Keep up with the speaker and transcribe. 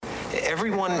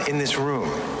Everyone in this room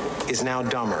is now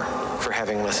dumber for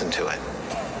having listened to it.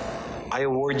 I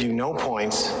award you no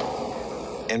points,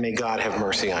 and may God have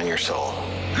mercy on your soul.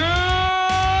 Good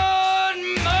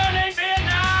morning,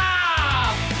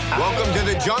 Vietnam! Welcome to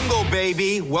the jungle,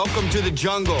 baby. Welcome to the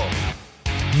jungle.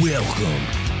 Welcome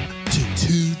to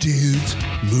Two Dudes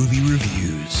Movie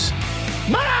Reviews.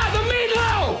 Mana, the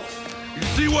meatloaf! You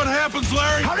see what happens,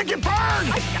 Larry? How'd it get burned?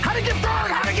 How'd it get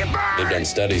burned? How'd it get burned? They've done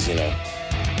studies,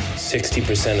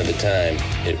 60% of the time,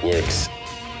 it works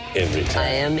every time. I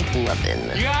am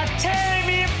McLovin. You are tearing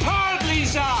me apart,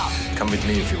 Lisa! Come with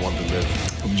me if you want to live.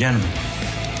 Gentlemen,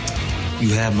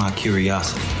 you have my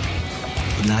curiosity,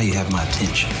 but now you have my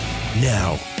attention.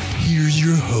 Now, here's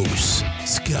your hosts,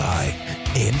 Sky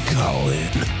and Colin.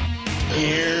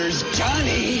 Here's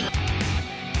Johnny!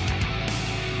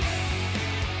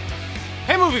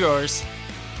 Hey, moviegoers!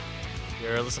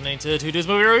 You're listening to Two Dudes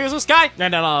Movie Reviews with Sky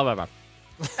and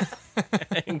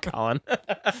Colin.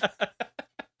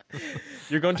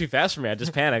 You're going too fast for me. I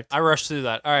just panicked. I rushed through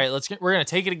that. All right, we're gonna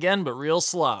take it again, but real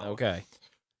slow. Okay.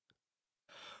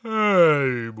 Hey,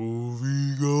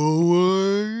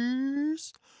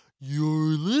 moviegoers!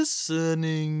 You're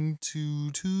listening to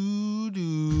Two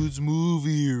Dudes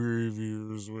Movie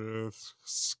Reviews with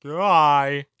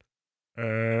Sky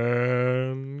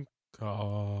and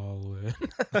Colin.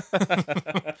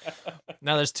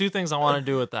 Now, there's two things I want to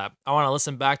do with that. I want to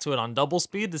listen back to it on double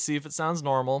speed to see if it sounds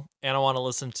normal, and I want to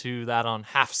listen to that on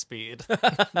half speed.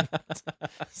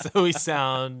 So we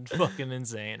sound fucking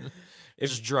insane.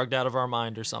 It's just drugged out of our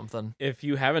mind or something. If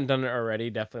you haven't done it already,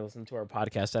 definitely listen to our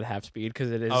podcast at half speed because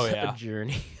it is a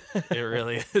journey. It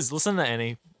really is. Listen to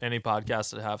any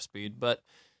podcast at half speed, but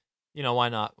why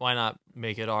not? Why not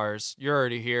make it ours? You're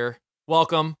already here.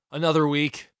 Welcome, another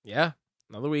week. Yeah,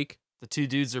 another week. The two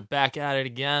dudes are back at it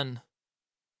again.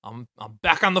 I'm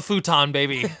back on the futon,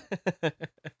 baby.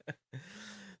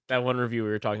 That one review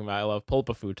we were talking about, I love pull up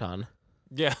a futon.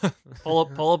 Yeah, pull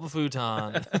up a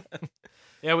futon.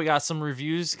 Yeah, we got some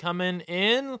reviews coming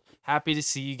in. Happy to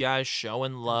see you guys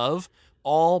showing love.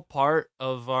 All part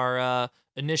of our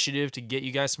initiative to get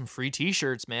you guys some free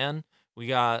t-shirts, man. We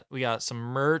got some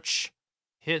merch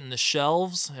hitting the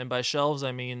shelves, and by shelves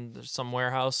I mean there's some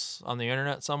warehouse on the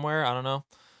internet somewhere, I don't know.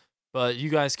 But you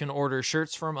guys can order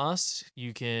shirts from us.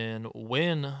 You can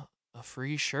win a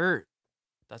free shirt.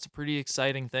 That's a pretty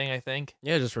exciting thing, I think.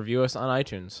 Yeah, just review us on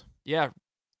iTunes. Yeah,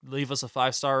 leave us a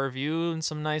 5-star review and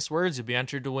some nice words. You'll be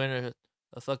entered to win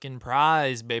a fucking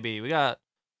prize, baby. I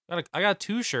got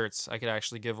 2 shirts I could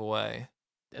actually give away.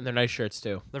 And they're nice shirts,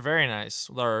 too. They're very nice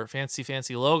with our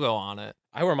fancy logo on it.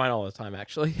 I wear mine all the time,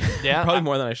 actually. Yeah. Probably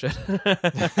more than I should.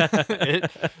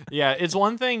 It's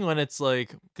one thing when it's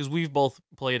like, because we've both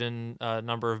played in a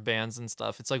number of bands and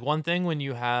stuff. It's like one thing when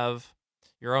you have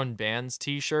your own band's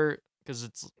t-shirt, because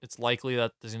it's likely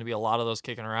that there's going to be a lot of those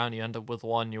kicking around. You end up with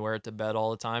one, you wear it to bed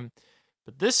all the time.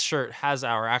 But this shirt has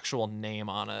our actual name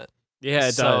on it. Yeah,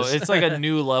 it so does. It's like a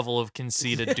new level of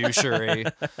conceited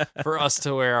douchery for us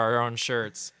to wear our own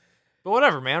shirts. But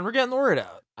whatever, man. We're getting the word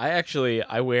out. I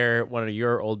wear one of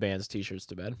your old band's t-shirts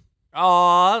to bed.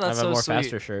 Aw, that's I have so a more sweet.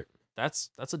 faster shirt. That's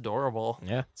adorable.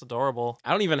 Yeah. It's adorable.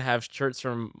 I don't even have shirts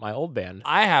from my old band.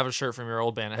 I have a shirt from your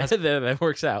old band. It has, that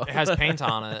works out. It has paint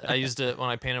on it. I used it when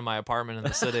I painted my apartment in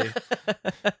the city.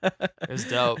 It was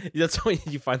dope. That's when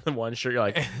you find the one shirt, you're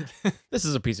like, this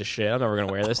is a piece of shit. I'm never going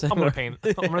to wear this. I'm going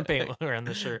to paint wearing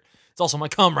this shirt. It's also my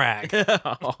cum rag.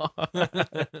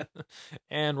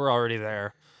 And we're already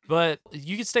there. But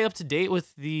you can stay up to date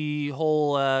with the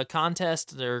whole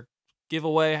contest or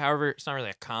giveaway. However, it's not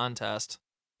really a contest.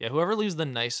 Yeah, whoever leaves the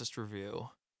nicest review.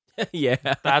 Yeah.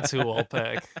 That's who we'll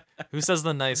pick. Who says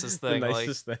the nicest thing? The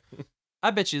nicest thing.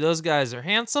 I bet you those guys are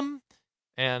handsome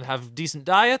and have decent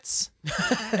diets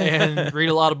and read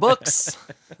a lot of books.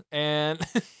 And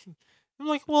I'm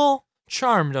like, well,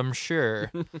 charmed, I'm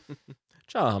sure.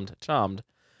 Charmed.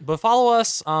 But follow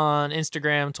us on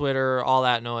Instagram, Twitter, all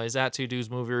that noise, at Two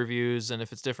Dudes Movie Reviews. And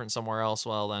if it's different somewhere else,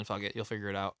 well, then fuck it. You'll figure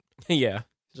it out. Yeah.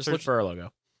 Just look for our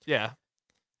logo. Yeah.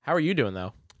 How are you doing,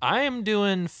 though? I am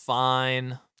doing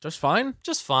fine. Just fine?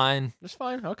 Just fine. Just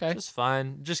fine? Okay. Just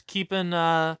fine. Just keeping an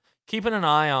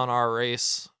eye on our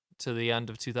race to the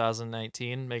end of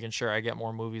 2019, making sure I get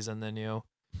more movies in than you.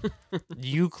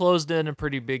 You closed in a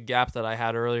pretty big gap that I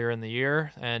had earlier in the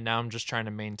year, and now I'm just trying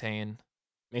to maintain.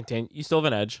 You still have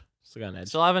an edge. Still got an edge.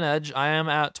 Still have an edge. I am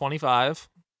at 25.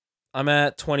 I'm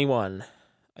at 21,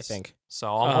 I think. So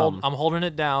I'm holding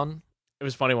it down. It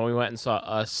was funny when we went and saw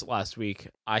Us last week.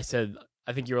 I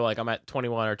think you were like, I'm at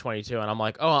 21 or 22. And I'm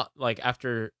like, oh, like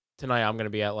after tonight, I'm going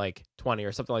to be at like 20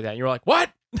 or something like that. And you were like, what?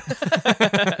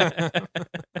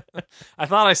 I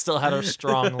thought I still had a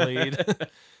strong lead.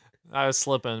 I was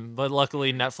slipping, but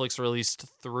luckily Netflix released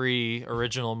 3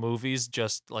 original movies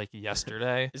just like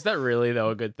yesterday. Is that really though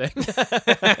a good thing?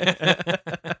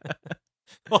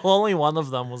 Well, only one of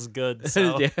them was good.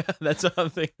 So Yeah, that's what I'm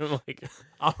thinking. Like,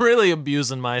 I'm really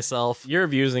abusing myself. you're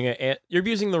abusing it. And you're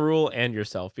abusing the rule and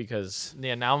yourself because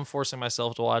Yeah, now I'm forcing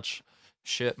myself to watch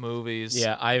shit movies.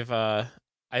 yeah,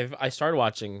 I started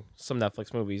watching some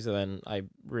Netflix movies and then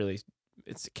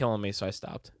it's killing me, so I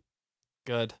stopped.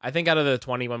 Good. I think out of the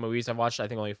 21 movies I've watched, I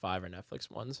think only 5 are Netflix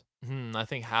ones. I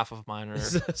think half of mine are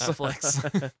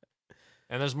Netflix.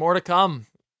 And there's more to come.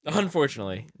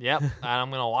 Unfortunately. Yep. And I'm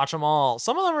going to watch them all.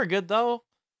 Some of them are good, though.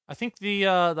 I think the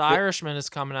Irishman is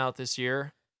coming out this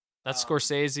year. That's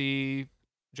Scorsese,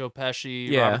 Joe Pesci,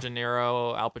 Yeah. Robert De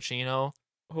Niro, Al Pacino.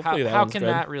 Hopefully How one's can good.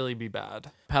 that really be bad?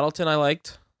 Paddleton I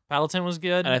liked, Paddleton was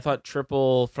good. and I thought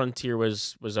Triple Frontier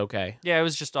was okay. Yeah, it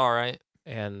was just all right.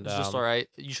 And It's just all right.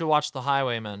 You should watch The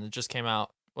Highwayman. It just came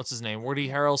out. What's his name? Woody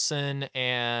Harrelson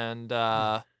and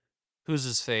who's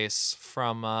his face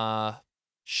from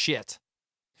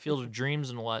Field of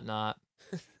Dreams and whatnot,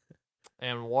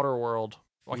 and Waterworld.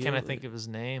 Why can't I think of his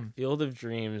name? Field of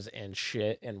Dreams and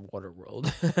shit and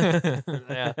Waterworld.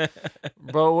 Yeah,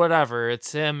 but whatever.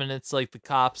 It's him, and it's like the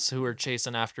cops who are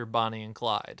chasing after Bonnie and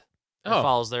Clyde. It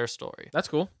follows their story. That's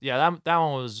cool. Yeah, that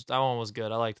one was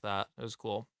good. I liked that. It was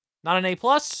cool. Not an A+,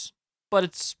 but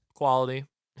it's quality.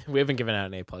 We haven't given out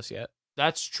an A+ yet.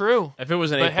 That's true. If it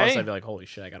was an But A+, hey- I'd be like, holy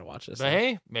shit, I gotta watch this. But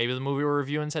hey, maybe the movie we're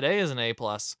reviewing today is an A+.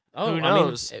 Oh, Who I mean,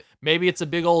 knows? Maybe it's a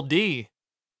big old D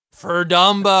for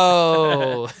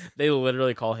Dumbo. They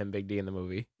literally call him Big D in the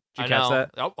movie. Did you I catch know.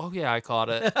 that? Oh, yeah, I caught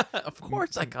it. Of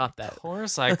course I got that. Of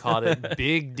course I caught it.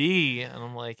 Big D. And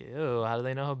I'm like, ew, how do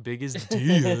they know how big his D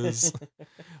is?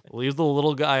 Leave the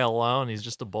little guy alone. He's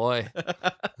just a boy.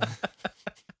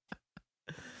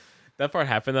 That part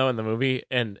happened though in the movie,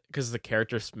 and because the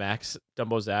character smacks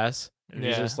Dumbo's ass, and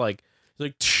he's Yeah. just like,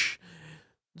 "Tsh,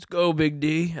 let's go, Big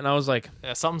D," and I was like,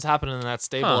 Yeah, something's happening in that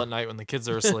stable Huh. at night when the kids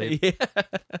are asleep. "Yeah,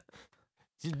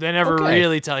 They never Okay.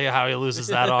 really tell you how he loses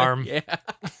that arm. yeah."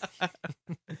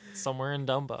 Somewhere in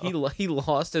Dumbo. He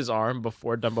lost his arm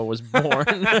before Dumbo was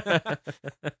born.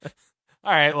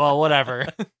 All right, well, whatever.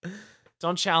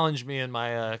 Don't challenge me in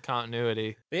my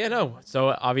continuity. But yeah, no.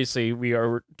 So obviously we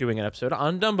are doing an episode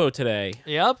on Dumbo today.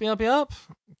 Yep.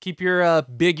 Keep your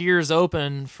big ears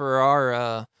open for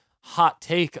our hot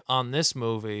take on this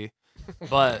movie.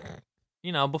 But,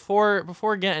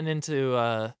 before getting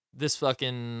into this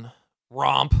fucking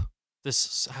romp,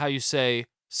 this, how you say,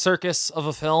 circus of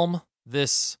a film,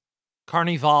 this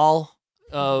carnival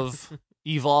of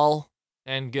evil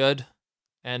and good,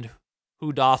 and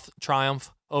who doth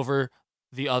triumph over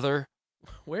the other.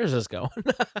 Where's this going?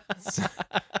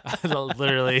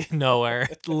 Literally nowhere.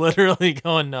 Literally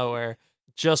going nowhere.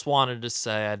 Just wanted to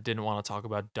say I didn't want to talk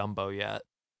about Dumbo yet.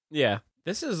 Yeah.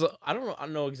 This is, I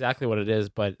don't know exactly what it is,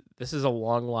 but this is a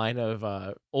long line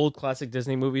of old classic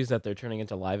Disney movies that they're turning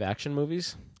into live action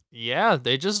movies. Yeah,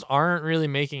 they just aren't really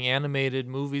making animated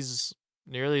movies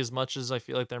nearly as much as I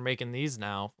feel like they're making these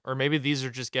now. Or maybe these are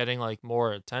just getting like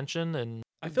more attention, and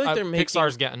I feel like they're making...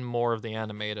 Pixar's getting more of the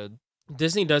animated.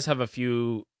 Disney does have a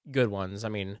few good ones. I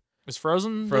mean, Is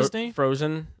Frozen Disney?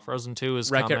 Frozen. Frozen 2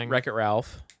 is Wreck-It coming.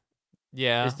 Ralph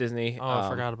Yeah. is Disney. Oh, I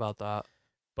forgot about that.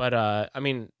 But I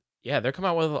mean, yeah, they're coming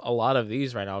out with a lot of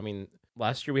these right now. I mean,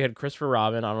 last year we had Christopher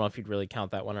Robin. I don't know if you'd really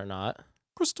count that one or not.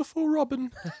 Christopher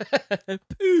Robin.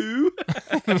 Pooh.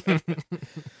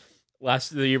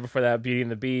 The year before that, Beauty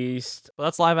and the Beast. Well,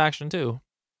 that's live action too.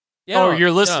 Yeah, Oh,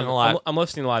 you're listening to live. I'm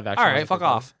listening to live action. All right, fuck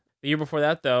off. The year before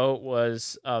that, though,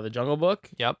 was The Jungle Book.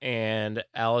 Yep. And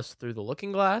Alice Through the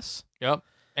Looking Glass. Yep.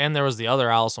 And there was the other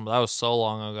Alice one, but that was so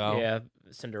long ago. Yeah,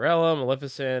 Cinderella,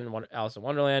 Maleficent, Alice in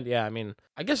Wonderland. Yeah, I mean,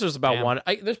 I guess there's about Damn. one.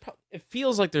 It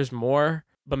feels like there's more,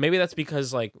 but maybe that's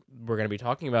because like we're gonna be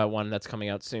talking about one that's coming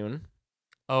out soon.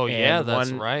 Oh, And yeah,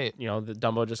 that's one, right. You know, the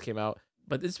Dumbo just came out,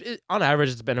 but on average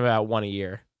it's been about one a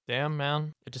year. Damn,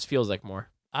 man. It just feels like more.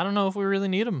 I don't know if we really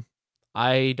need them.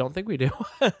 I don't think we do.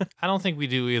 I don't think we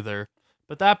do either.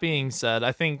 But that being said,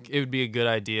 I think it would be a good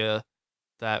idea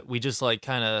that we just like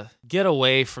kind of get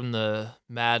away from the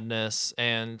madness.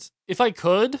 And if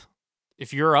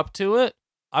you're up to it,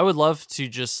 I would love to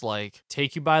just like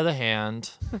take you by the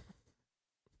hand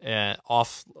and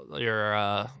off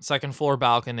your second floor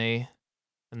balcony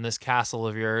in this castle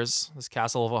of yours, this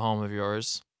castle of a home of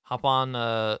yours, hop on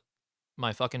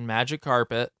my fucking magic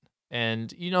carpet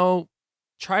and,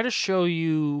 try to show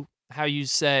you how you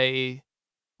say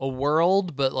a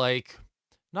world, but like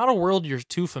not a world you're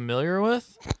too familiar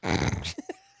with.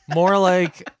 more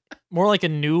like a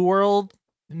new world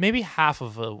maybe half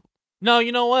of a. No,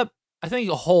 you know what? I think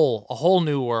a whole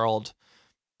new world.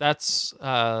 That's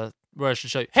what I should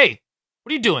show you. Hey,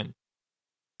 what are you doing?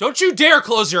 Don't you dare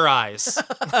close your eyes.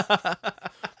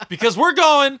 Because we're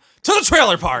going to the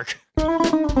trailer park.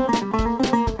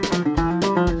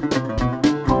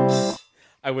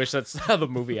 I wish that's how the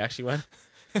movie actually went.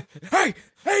 Hey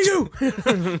you!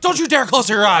 Don't you dare close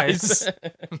your eyes.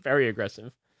 Very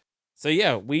aggressive. So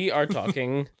yeah, we are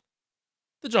talking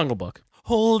The Jungle Book.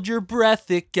 Hold your breath,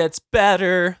 it gets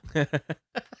better.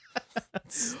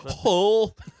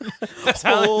 Hold. That's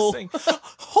how I sing.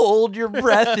 Hold your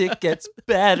breath, it gets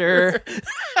better.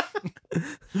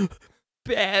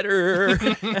 Better.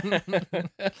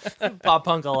 Pop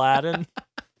punk Aladdin.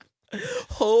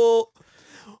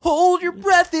 Hold your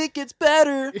breath, it gets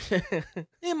better.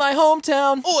 In my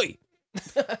hometown. Oi.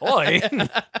 Oi.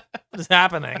 What is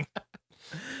happening?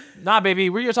 Nah,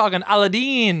 baby, we're talking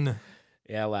Aladdin.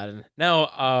 Yeah, Aladdin.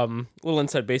 Now, little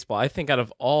inside baseball. I think out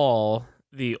of all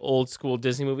the old school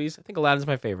Disney movies, I think Aladdin's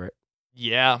my favorite.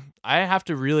 Yeah, I have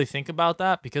to really think about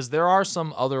that because there are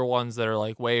some other ones that are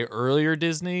like way earlier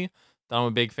Disney that I'm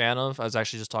a big fan of. I was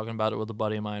actually just talking about it with a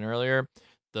buddy of mine earlier.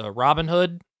 The Robin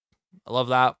Hood. I love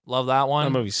that. Love that one.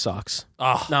 That movie sucks.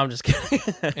 Oh, No, I'm just kidding.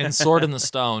 and Sword in the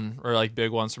Stone are like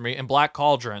big ones for me. And Black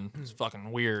Cauldron is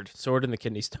fucking weird. Sword in the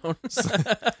Kidney Stone.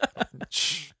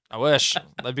 I wish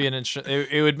that'd be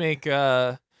it would make be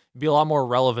a lot more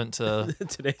relevant to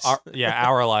Today's.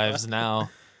 our lives now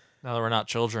that we're not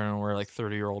children and we're like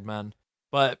 30-year-old men.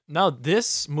 But no,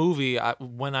 this movie,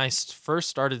 when I first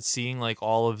started seeing like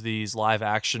all of these live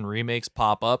action remakes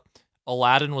pop up,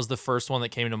 Aladdin was the first one that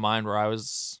came to mind where I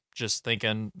was just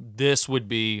thinking this would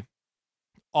be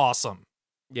awesome.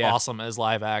 Yeah. Awesome as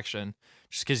live action.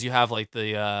 Just because you have like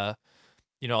the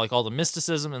like all the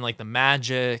mysticism and like the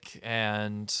magic,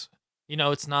 and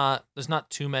there's not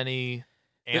too many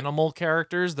animal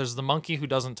characters. There's the monkey who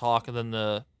doesn't talk, and then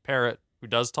the parrot who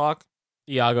does talk.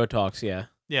 Iago talks, yeah.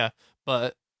 Yeah,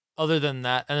 but other than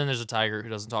that, and then there's a tiger who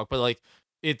doesn't talk, but like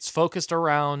it's focused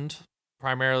around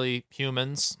primarily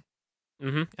humans,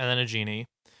 and then a genie.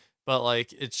 But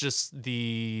like it's just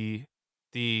the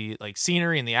like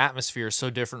scenery and the atmosphere is so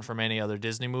different from any other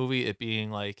Disney movie. It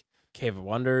being like Cave of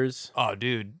Wonders. Oh,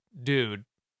 dude,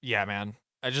 yeah, man.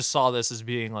 I just saw this as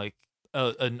being like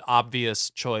an obvious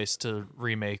choice to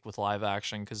remake with live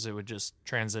action because it would just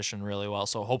transition really well.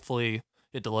 So hopefully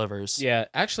it delivers. Yeah,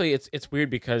 actually, it's weird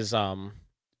because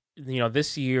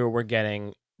this year we're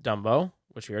getting Dumbo,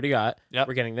 which we already got. Yep.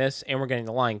 We're getting this, and we're getting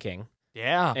The Lion King.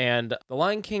 Yeah. And The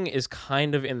Lion King is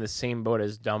kind of in the same boat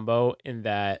as Dumbo in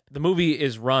that the movie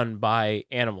is run by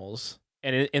animals.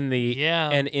 And in the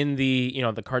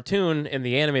the cartoon, in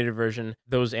the animated version,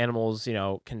 those animals,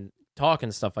 can talk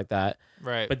and stuff like that.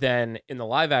 Right. But then in the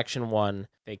live action one,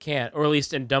 they can't, or at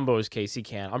least in Dumbo's case, he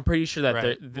can. I'm pretty sure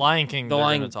that Lion King, the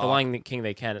Lion King,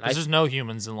 they can. There's no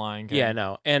humans in Lion King. Yeah,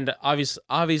 no, and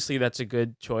obviously that's a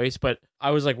good choice. But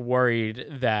I was like worried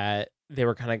that they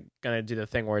were kind of gonna do the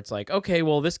thing where it's like, okay,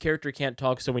 well, this character can't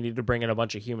talk, so we need to bring in a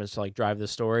bunch of humans to like drive the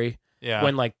story. Yeah.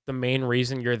 When like the main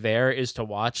reason you're there is to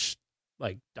watch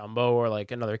like Dumbo or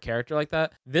like another character like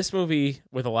that. This movie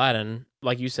with Aladdin,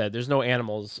 like you said, there's no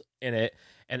animals in it,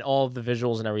 and all of the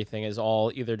visuals and everything is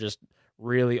all either just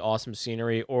really awesome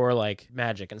scenery or like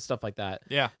magic and stuff like that.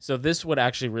 Yeah. So this would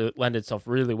actually lend itself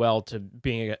really well to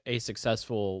being a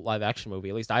successful live action movie.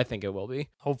 At least I think it will be.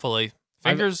 Hopefully.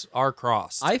 Fingers are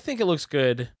crossed. I think it looks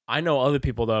good. I know other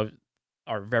people though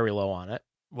are very low on it.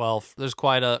 Well, there's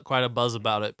quite a buzz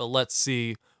about it, but let's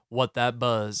see what that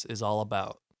buzz is all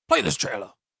about. Play this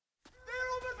trailer.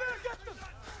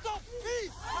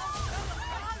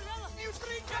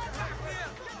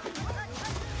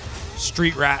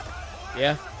 Street rat.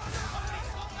 Yeah.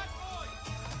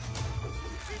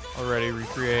 Already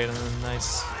recreating a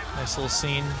nice little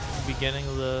scene at the beginning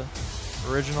of the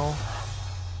original.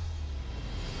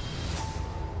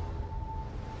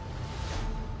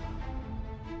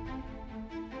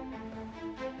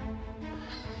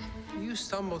 You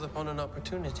stumbled upon an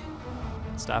opportunity.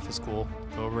 Staff is cool.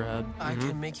 Go overhead. I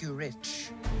can make you rich.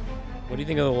 What do you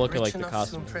think of the look of like Rich the enough to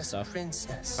costumes and impress a stuff?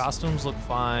 princess. Costumes look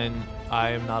fine.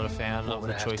 I am not a fan What of would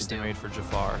the I have choice to they do? made for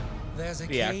Jafar. There's a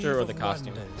The actor or cave the of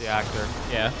costume? wonders. The actor.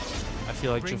 Yeah. I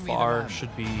feel like Bring me the Jafar man.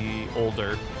 should be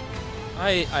older.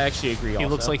 I actually agree. He also.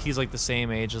 looks like he's like the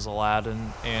same age as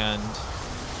Aladdin, and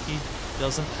he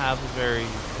doesn't have a very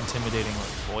intimidating like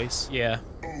voice. Yeah.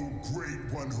 Oh, great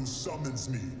one who summons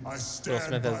me. I Will stand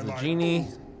Smith by as the my genie.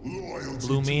 oath. Loyalty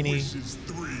Blue to Meanie. wishes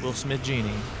 3. Will Smith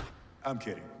genie. I'm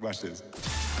kidding. Watch this.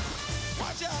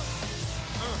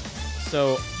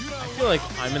 So I feel like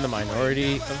I'm in the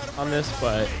minority on this,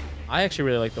 but I actually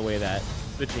really like the way that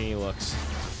the genie looks.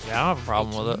 Yeah, I don't have a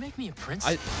problem with it. Make me a prince.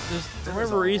 For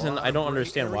whatever reason, I don't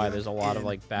understand why there's a lot of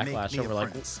like backlash over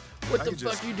like, what the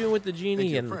fuck are you doing with the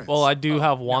genie? And Well, I do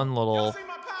have one little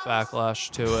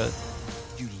backlash to it.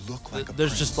 You look like a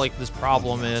There's just like this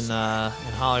problem in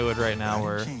Hollywood right now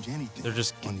where they're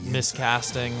just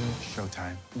miscasting,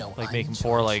 Showtime. No, like I'm making in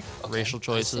poor charge. like Okay, racial I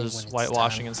say when choices, it's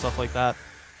whitewashing time. and stuff like that.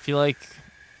 I feel like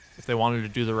if they wanted to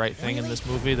do the right thing in this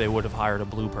movie, they would have hired a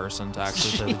blue person to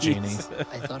actually play the genie.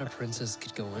 I thought a princess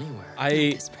could go anywhere.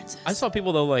 I saw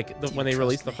people though like when they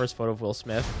released the first photo of Will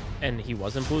Smith and he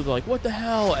wasn't blue, they're like, what the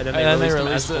hell? And then they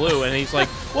released him as blue, and he's like,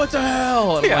 what the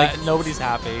hell? And Yeah, like, nobody's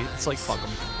happy. It's like, fuck them.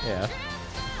 yeah.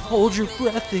 Hold your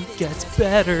breath, it gets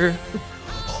better.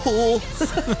 Hold.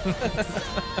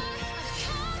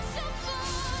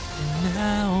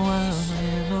 Now I'm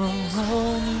in a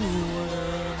whole new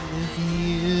world with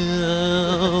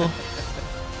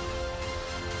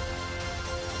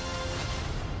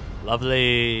you.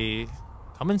 Lovely.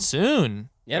 Coming soon.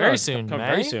 Yeah, very no, soon, come May.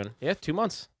 very soon. Yeah, 2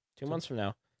 months. 2 months from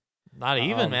now. Not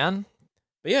even, man.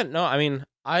 But yeah, no, I mean,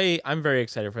 I'm very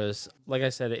excited for this. Like I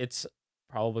said, it's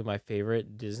probably my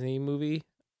favorite Disney movie,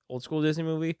 old school Disney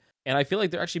movie. And I feel like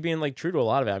they're actually being like true to a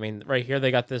lot of it. I mean, right here they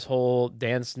got this whole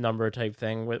dance number type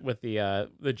thing with the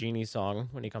genie song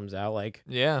when he comes out. Like,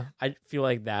 Yeah. I feel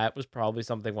like that was probably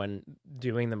something when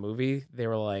doing the movie they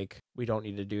were like, we don't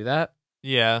need to do that.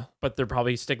 Yeah. But they're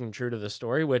probably sticking true to the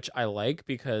story, which I like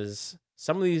because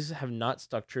some of these have not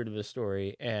stuck true to the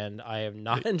story, and I have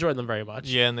not enjoyed them very much.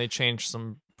 Yeah, and they changed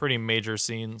some pretty major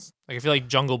scenes. Like, I feel like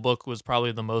Jungle Book was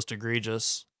probably the most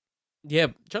egregious. Yeah,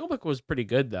 Jungle Book was pretty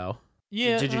good though.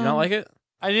 Yeah. Did you not like it?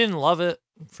 I didn't love it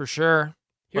for sure.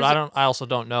 Here's But I also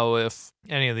don't know if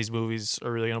any of these movies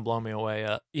are really gonna blow me away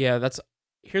yet. Yeah,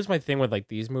 here's my thing with like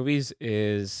these movies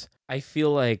is I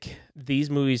feel like these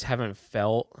movies haven't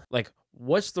felt like,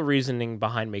 what's the reasoning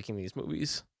behind making these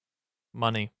movies?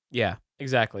 Money. Yeah,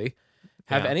 exactly.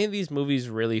 Have Yeah. any of these movies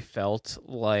really felt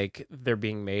like they're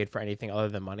being made for anything other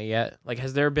than money yet? Like,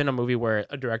 has there been a movie where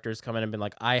a director's come in and been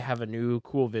like, I have a new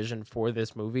cool vision for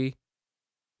this movie?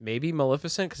 Maybe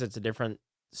Maleficent, because it's a different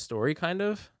story, kind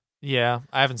of. Yeah,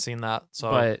 I haven't seen that,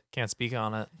 so But- can't speak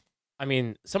on it. I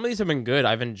mean, some of these have been good.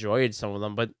 I've enjoyed some of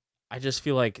them, but I just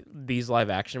feel like these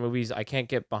live action movies, I can't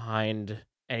get behind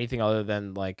anything other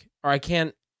than like, or I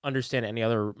can't understand any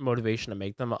other motivation to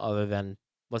make them other than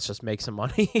let's just make some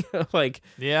money. Like,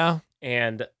 Yeah.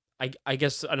 and I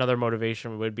guess another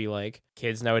motivation would be like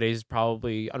kids nowadays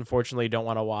probably, unfortunately, don't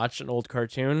want to watch an old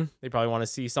cartoon. They probably want to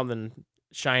see something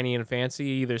shiny and fancy,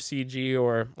 either CG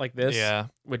or like this, Yeah.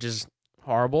 which is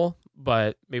horrible,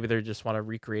 but maybe they just want to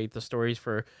recreate the stories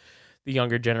for the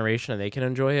younger generation and they can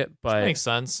enjoy it. But Makes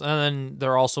sense. And then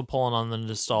they're also pulling on the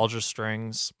nostalgia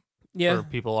strings yeah, for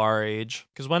people our age.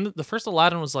 Because when the first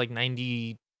Aladdin was like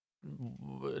 90,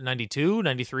 92,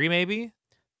 93 maybe.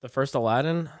 the first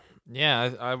Aladdin.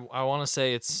 Yeah, I want to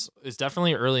say it's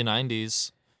definitely early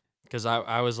 90s. Because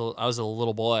I was a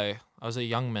little boy. I was a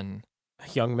youngman.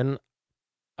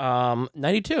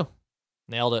 92.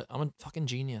 Nailed it. I'm a fucking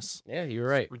genius. Yeah, you're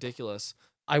right. Ridiculous.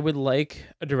 I would like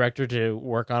a director to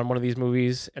work on one of these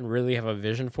movies and really have a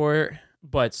vision for it.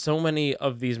 But so many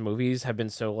of these movies have been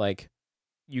so like,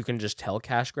 you can just tell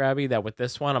cash grabby that with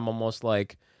this one, I'm almost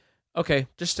like, okay,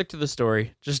 just stick to the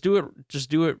story. Just do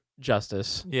it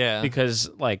justice. Yeah. Because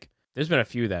like, there's been a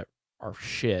few that are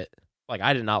shit. Like,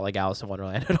 I did not like Alice in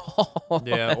Wonderland at all.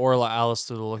 Yeah, or Alice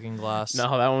Through the Looking Glass.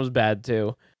 No, that one was bad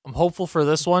too. I'm hopeful for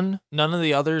this one. None of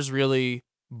the others really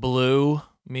blew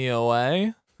me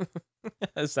away.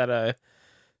 That's a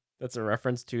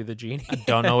reference to the genie? I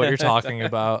don't know what you're talking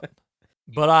about,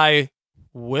 but I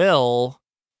will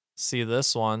see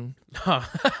this one.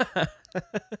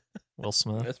 Will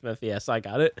Smith. Will Smith, yes, I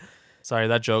got it. Sorry,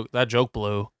 that joke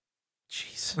blew.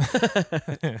 Jeez.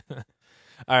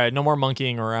 All right, no more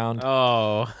monkeying around.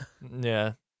 Oh,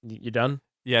 Yeah. you done?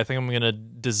 Yeah, I think I'm going to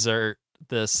desert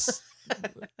this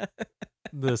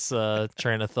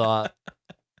train of thought.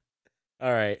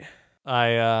 All right.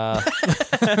 I'm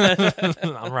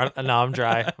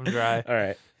dry. I'm dry. All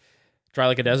right. Dry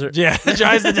like a desert. Yeah,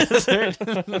 dry as the desert.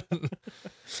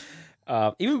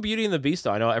 Even Beauty and the Beast,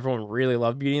 though. I know everyone really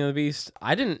loved Beauty and the Beast.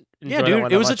 I didn't enjoy Yeah, that dude, one it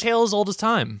that was a much. tale as old as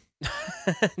time.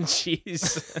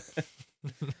 Jeez.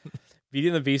 Beauty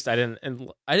and the Beast, I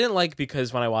didn't like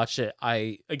because when I watched it,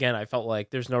 I felt like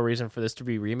there's no reason for this to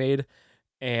be remade,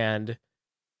 and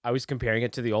I was comparing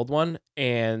it to the old one,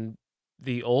 and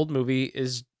the old movie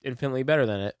is infinitely better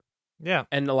than it. Yeah.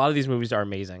 And a lot of these movies are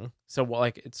amazing. So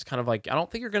like, it's kind of like, I don't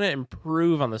think you're gonna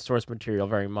improve on the source material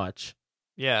very much.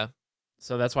 Yeah.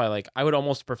 So that's why, like, I would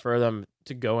almost prefer them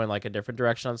to go in like a different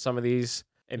direction on some of these.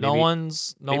 And No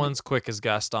maybe, one's quick as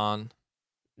Gaston.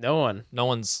 no one. No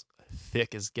one's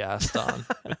thick as Gaston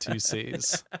with 2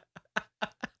 C's.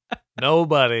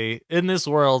 Nobody in this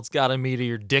world's got a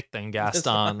meatier dick than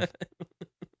Gaston.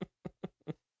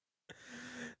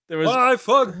 There was I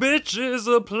fuck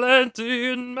bitches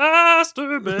aplenty and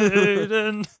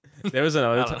masturbating. there was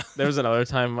another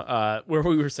time where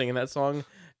we were singing that song,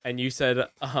 and you said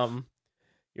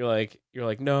you're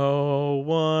like no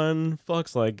one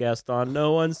fucks like Gaston,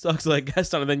 no one sucks like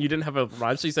Gaston, and then you didn't have a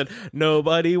rhyme, so you said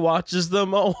nobody watches the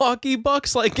Milwaukee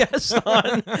Bucks like Gaston,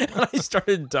 and I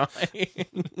started dying.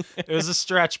 It was a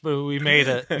stretch, but we made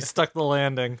it. We stuck the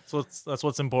landing. That's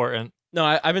what's important. No,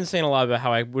 I've been saying a lot about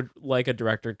how I would like a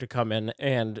director to come in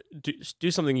and do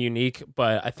something unique,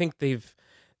 but I think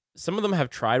some of them have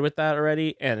tried with that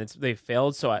already, and they've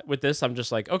failed. So with this, I'm just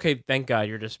like, okay, thank God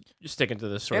you're just sticking to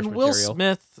the source And material. Will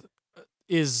Smith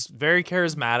is very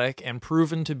charismatic and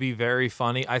proven to be very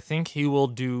funny. I think he will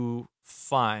do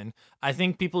fine. I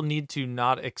think people need to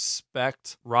not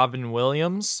expect Robin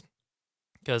Williams,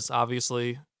 because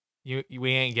obviously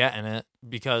we ain't getting it,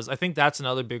 because I think that's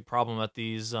another big problem that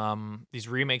these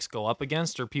remakes go up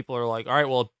against, or people are like, all right,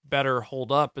 well, it better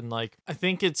hold up. And like, I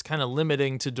think it's kind of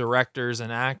limiting to directors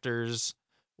and actors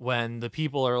when the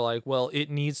people are like, well,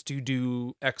 it needs to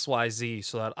do XYZ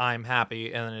so that I'm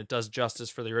happy, and then it does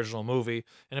justice for the original movie,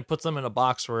 and it puts them in a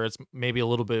box where it's maybe a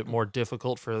little bit more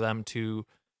difficult for them to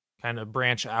kind of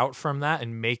branch out from that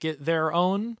and make it their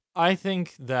own. I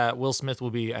think that Will Smith will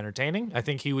be entertaining. I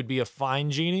think he would be a fine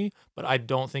genie, but I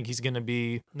don't think he's going to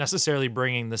be necessarily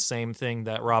bringing the same thing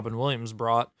that Robin Williams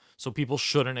brought. So people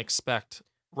shouldn't expect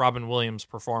Robin Williams'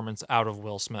 performance out of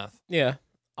Will Smith. Yeah,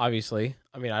 obviously.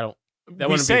 I mean, I don't. That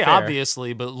We wouldn't say be fair.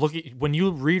 obviously, but look, when you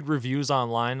read reviews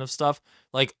online of stuff,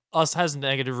 like Us has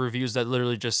negative reviews that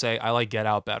literally just say, I like Get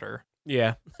Out better.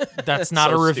 Yeah. That's not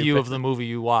so a review stupid. of the movie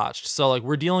you watched. So like,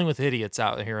 we're dealing with idiots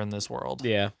out here in this world.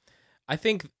 Yeah. I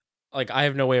think, like, I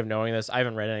have no way of knowing this. I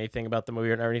haven't read anything about the movie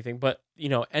or anything, but, you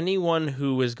know, anyone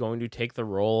who was going to take the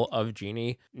role of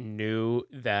Genie knew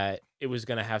that it was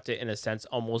going to have to, in a sense,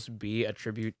 almost be a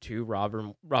tribute to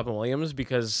Robin Williams,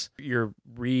 because you're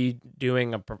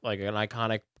redoing an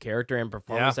iconic character and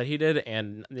performance that he did,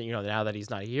 and, you know, now that he's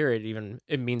not here,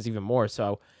 it means even more.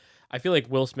 So I feel like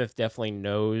Will Smith definitely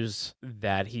knows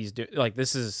that he's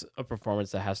this is a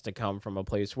performance that has to come from a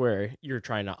place where you're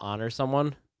trying to honor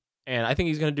someone, and I think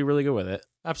he's going to do really good with it.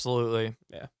 Absolutely.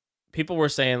 Yeah. People were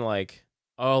saying like,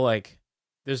 oh, like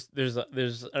there's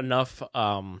enough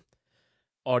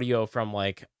audio from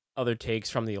like other takes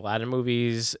from the Aladdin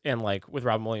movies and like with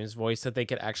Robin Williams' voice that they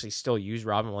could actually still use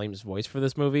Robin Williams' voice for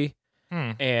this movie.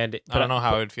 And I don't know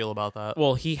how I would feel about that.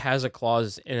 Well, he has a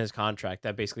clause in his contract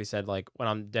that basically said like, when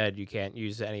I'm dead, you can't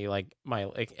use any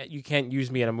you can't use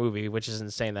me in a movie, which is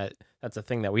insane. That's a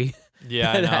thing that we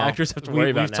I know. actors have to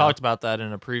worry about. We've talked about that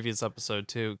in a previous episode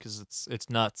too, because it's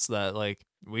nuts that like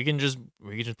we can just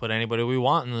put anybody we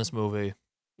want in this movie.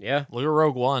 Yeah, look at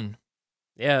Rogue One.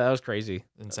 Yeah, that was crazy,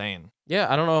 insane.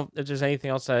 Yeah, I don't know if there's anything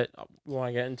else that we want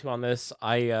to get into on this.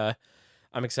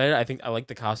 I'm excited. I think I like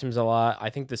the costumes a lot. I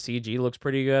think the CG looks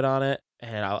pretty good on it,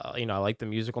 and I like the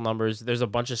musical numbers. There's a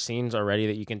bunch of scenes already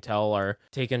that you can tell are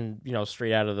taken,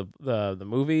 straight out of the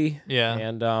movie. Yeah,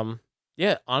 and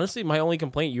yeah, honestly, my only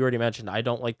complaint you already mentioned. I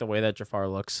don't like the way that Jafar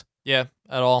looks. Yeah,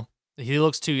 at all. He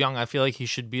looks too young. I feel like he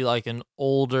should be like an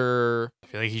older. I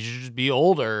feel like he should just be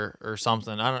older or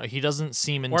something. I don't know. He doesn't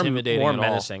seem intimidating. More at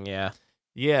menacing. all. Yeah.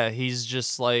 Yeah, he's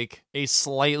just like a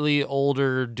slightly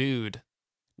older dude.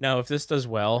 Now, if this does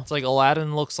well, it's like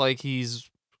Aladdin looks like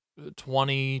he's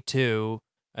 22,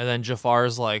 and then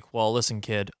Jafar's like, well, listen,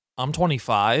 kid, I'm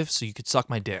 25, so you could suck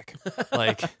my dick.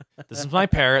 Like, this is my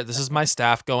parrot, this is my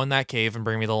staff, go in that cave and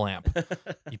bring me the lamp,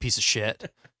 you piece of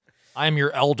shit. I am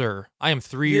your elder. I am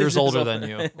 3 years older than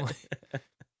you.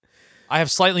 I have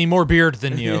slightly more beard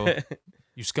than you.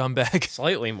 You scumbag.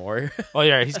 Slightly more. Oh,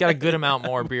 yeah, he's got a good amount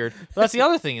more beard. But that's the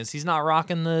other thing, is he's not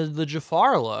rocking the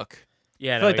Jafar look.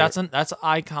 Yeah, I feel like that's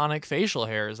iconic facial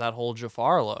hair, is that whole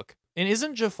Jafar look. And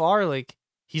isn't Jafar like,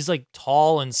 he's like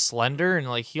tall and slender, and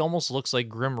like he almost looks like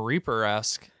Grim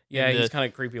Reaper-esque. Yeah, he's kind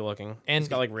of creepy looking. And he's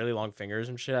got like really long fingers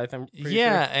and shit, I think.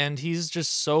 Yeah, and he's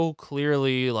just so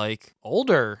clearly like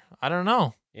older. I don't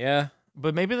know. Yeah.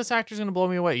 But maybe this actor's gonna blow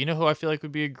me away. You know who I feel like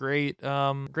would be a great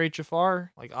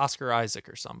Jafar? Like Oscar Isaac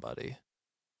or somebody.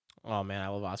 Oh man, I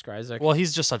love Oscar Isaac. Well,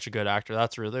 he's just such a good actor.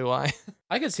 That's really why.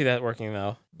 I could see that working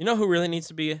though. You know who really needs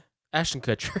to be Ashton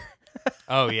Kutcher?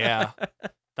 Oh yeah,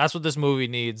 that's what this movie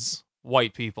needs.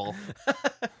 White people.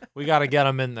 We got to get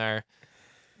them in there.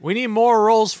 We need more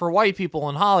roles for white people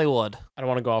in Hollywood. I don't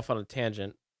want to go off on a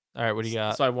tangent. All right, what do you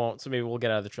got? So I won't. So maybe we'll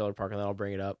get out of the trailer park and then I'll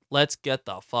bring it up. Let's get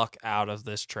the fuck out of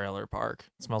this trailer park.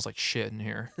 It smells like shit in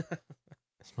here. It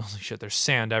smells like shit. There's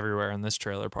sand everywhere in this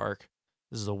trailer park.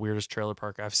 This is the weirdest trailer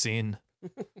park I've seen.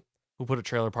 Who put a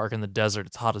trailer park in the desert?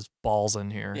 It's hot as balls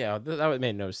in here. Yeah, that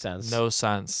made no sense. No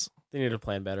sense. They need to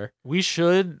plan better. We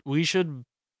should,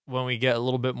 when we get a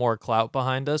little bit more clout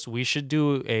behind us, we should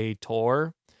do a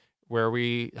tour where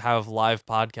we have live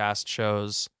podcast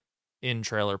shows in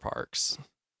trailer parks.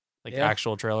 Like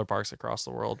actual trailer parks across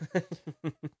the world.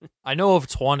 I know of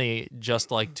 20 just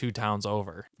like 2 towns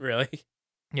over. Really?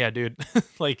 Yeah, dude.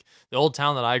 Like the old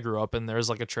town that I grew up in, there's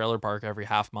like a trailer park every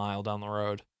half mile down the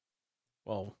road.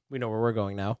 Well, we know where we're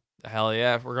going now. Hell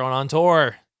yeah, we're going on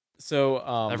tour. So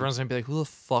everyone's gonna be like, who the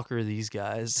fuck are these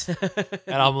guys?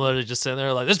 And I'm literally just sitting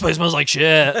there like, this place smells like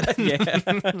shit. Yeah.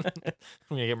 I'm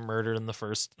gonna get murdered in the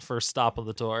first stop of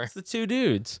the tour. It's the 2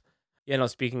 dudes. Yeah, no,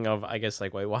 speaking of, I guess,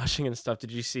 like, whitewashing and stuff,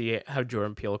 did you see how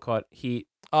Jordan Peele caught heat?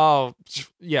 Oh,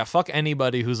 yeah, fuck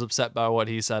anybody who's upset by what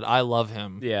he said. I love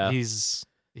him. Yeah. He's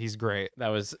great.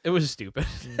 It was stupid.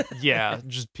 Yeah,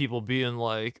 just people being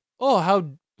like, oh,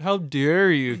 how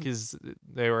dare you? Because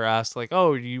they were asked, like,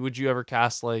 oh, would you ever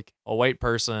cast, like, a white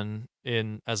person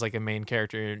in as, like, a main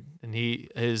character? And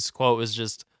his quote was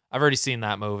just, I've already seen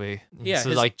that movie. Yeah. So,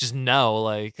 like, just no,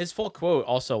 like... His full quote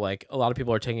also, like, a lot of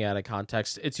people are taking it out of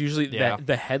context. It's usually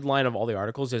the headline of all the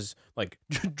articles is, like,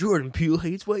 Jordan Peele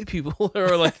hates white people.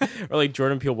 or like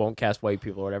Jordan Peele won't cast white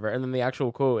people or whatever. And then the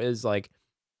actual quote is, like,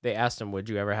 they asked him, would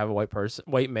you ever have a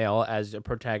white male as a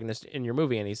protagonist in your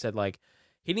movie? And he said, like,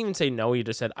 he didn't even say no. He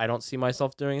just said, I don't see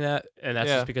myself doing that. And that's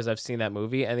just because I've seen that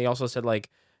movie. And he also said, like,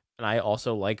 and I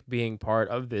also like being part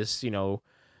of this,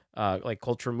 like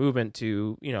culture movement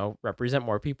to, represent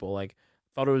more people. Like,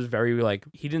 thought it was very, like,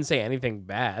 he didn't say anything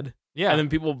bad. Yeah. And then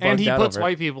people bugged and he out puts over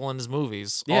white it. people in his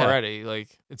movies already.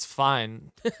 Like, it's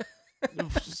fine.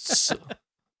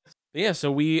 Yeah,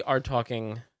 so we are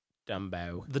talking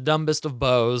Dumbo. The dumbest of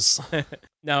bows.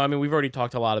 Now, I mean, we've already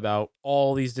talked a lot about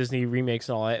all these Disney remakes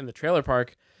and all that in the trailer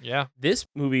park. Yeah. This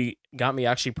movie got me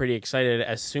actually pretty excited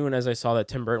as soon as I saw that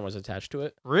Tim Burton was attached to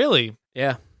it. Really?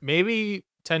 Yeah. Maybe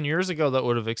 10 years ago that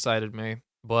would have excited me,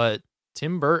 but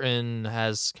Tim Burton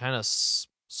has kind of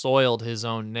soiled his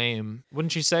own name.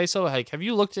 Wouldn't you say so? Like, have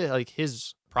you looked at like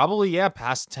his probably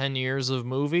past 10 years of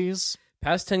movies?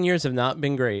 Past 10 years have not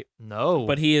been great. No.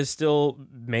 But he has still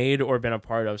made or been a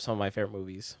part of some of my favorite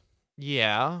movies.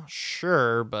 Yeah,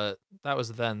 sure, but that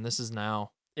was then. This is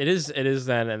now. It is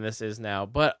then and this is now.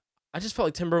 But I just felt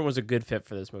like Tim Burton was a good fit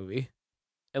for this movie.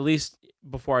 At least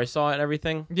before I saw it and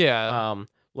everything. Yeah.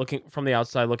 Looking from the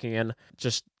outside, looking in,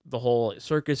 just the whole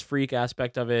circus freak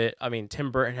aspect of it. I mean,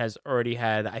 Tim Burton has already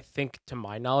had, I think, to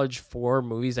my knowledge, 4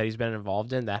 movies that he's been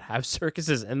involved in that have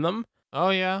circuses in them. Oh,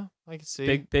 yeah, I can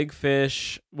see. Big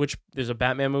Fish, which there's a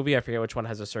Batman movie. I forget which one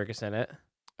has a circus in it.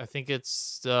 I think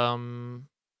it's the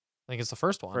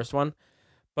first one. First one.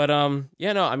 But,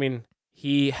 yeah, no, I mean,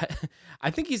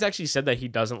 I think he's actually said that he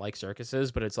doesn't like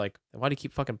circuses, but it's like, why do you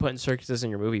keep fucking putting circuses in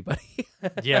your movie, buddy?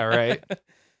 Yeah, right.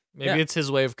 Maybe it's his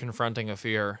way of confronting a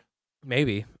fear.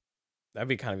 Maybe. That'd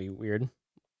be kind of weird.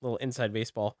 Little inside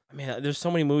baseball. I mean, there's so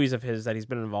many movies of his that he's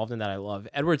been involved in that I love.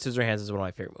 Edward Scissorhands is one of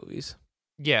my favorite movies.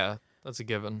 Yeah, that's a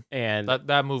given. And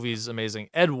that movie's amazing.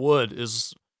 Ed Wood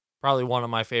is probably one of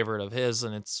my favorite of his,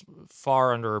 and it's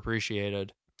far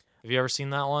underappreciated. Have you ever seen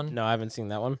that one? No, I haven't seen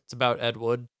that one. It's about Ed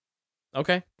Wood.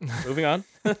 Okay, moving on.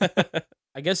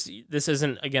 I guess this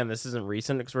isn't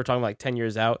recent because we're talking like 10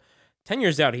 years out. 10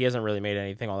 years out, he hasn't really made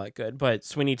anything all that good, but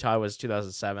Sweeney Todd was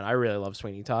 2007. I really love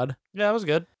Sweeney Todd. Yeah, that was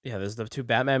good. Yeah, there's the 2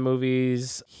 Batman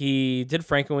movies. He did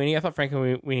Frankenweenie. I thought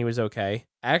Frankenweenie was okay.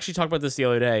 I actually talked about this the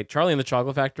other day. Charlie and the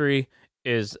Chocolate Factory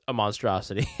is a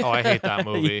monstrosity. Oh, I hate that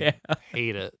movie. Yeah.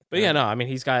 Hate it. But yeah, no, I mean,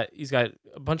 he's got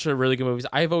a bunch of really good movies.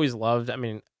 I've always loved, I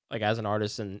mean, like as an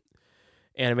artist and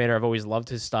animator, I've always loved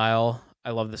his style.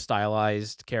 I love the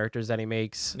stylized characters that he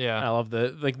makes. Yeah. And I love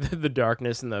the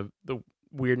darkness and the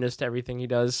weirdness to everything he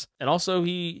does. And also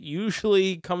he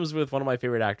usually comes with one of my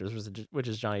favorite actors, which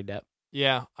is Johnny Depp.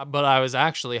 Yeah, but I was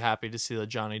actually happy to see that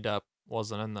Johnny Depp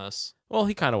wasn't in this. Well,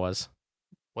 he kind of was.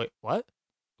 Wait, what?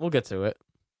 We'll get to it.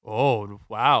 Oh,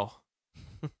 wow.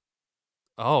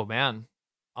 Oh, man.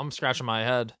 I'm scratching my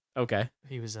head. Okay.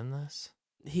 He was in this?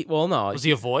 No. Was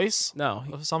he a voice? No.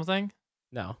 Of something?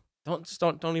 No.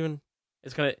 Don't even.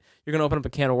 You're gonna open up a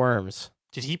can of worms.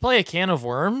 Did he play a can of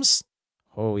worms?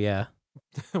 Oh yeah.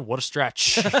 What a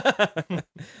stretch.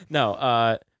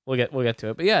 No, we'll get to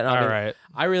it. But yeah, no, All right.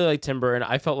 I really like Tim Burton.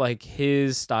 I felt like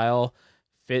his style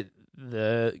fit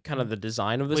the kind of the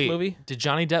design of this Wait, movie. Did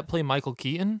Johnny Depp play Michael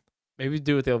Keaton? Maybe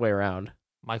do it the other way around.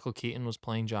 Michael Keaton was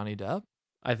playing Johnny Depp?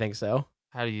 I think so.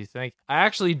 How do you think? I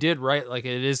actually did write, like,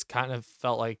 it is kind of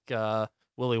felt like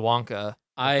Willy Wonka.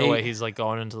 The way he's like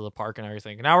going into the park and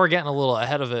everything. Now we're getting a little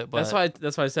ahead of it, but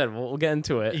that's why I said we'll get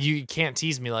into it. You can't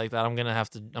tease me like that. I'm gonna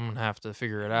have to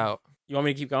figure it out. You want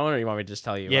me to keep going, or you want me to just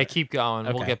tell you? Yeah, keep going.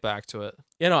 Okay. We'll get back to it.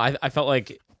 You know, I felt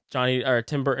like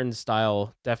Tim Burton's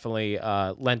style definitely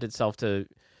lent itself to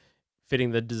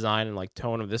fitting the design and like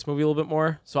tone of this movie a little bit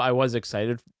more. So I was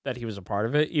excited that he was a part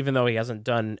of it, even though he hasn't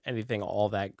done anything all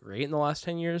that great in the last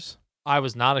 10 years. I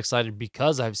was not excited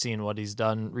because I've seen what he's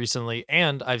done recently,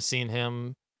 and I've seen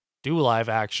him do a live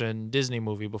action Disney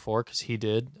movie before because he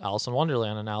did Alice in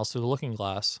Wonderland and Alice Through the Looking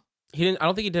Glass. He didn't. I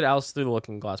don't think he did Alice Through the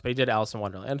Looking Glass, but he did Alice in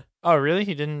Wonderland. Oh, really?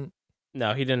 He didn't.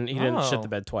 No, he didn't. He didn't shit the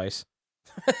bed twice.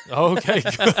 Okay,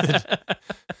 good.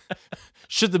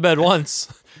 Shit the bed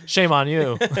once. Shame on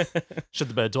you. Shit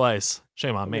the bed twice.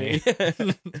 Shame on me.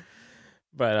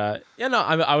 But yeah, no,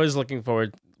 I was looking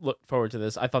forward to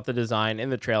this. I thought the design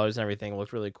and the trailers and everything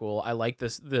looked really cool. I like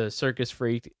the circus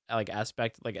freak like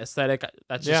aspect, like aesthetic.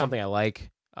 That's just something I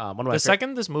like. One of my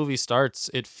second this movie starts,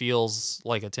 it feels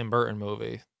like a Tim Burton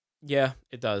movie. Yeah,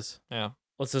 it does. Yeah.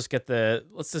 Let's just get the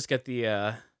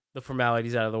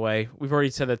formalities out of the way. We've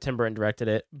already said that Tim Burton directed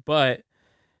it, but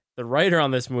the writer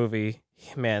on this movie,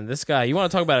 man, this guy, you want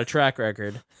to talk about a track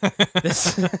record.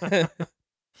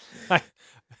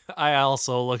 I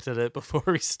also looked at it before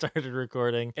we started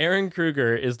recording. Aaron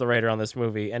Kruger is the writer on this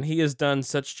movie, and he has done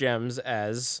such gems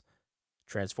as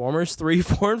Transformers 3,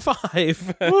 4, and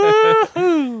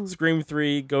 5. Scream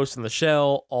 3, Ghost in the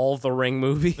Shell, all the Ring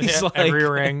movies. Yeah, every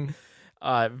Ring.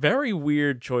 Very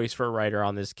weird choice for a writer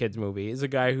on this kid's movie. He's a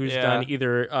guy who's done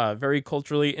either very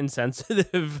culturally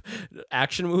insensitive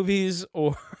action movies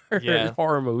or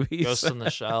horror movies. Ghost in the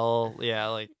Shell. Yeah,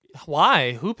 like,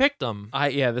 why? Who picked them?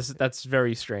 That's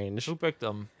very strange. Who picked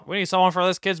them? We need someone for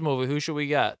this kid's movie. Who should we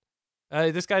get?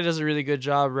 This guy does a really good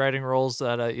job writing roles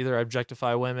that either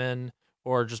objectify women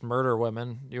or just murder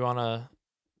women. You wanna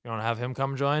have him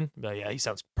come join? But yeah, he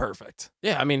sounds perfect.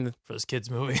 Yeah, I mean, for this kid's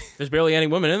movie. There's barely any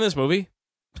women in this movie.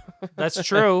 That's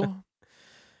true.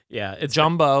 Yeah, it's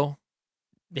Jumbo.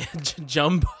 Yeah,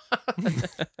 Jumbo.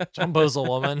 Jumbo's a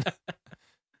woman.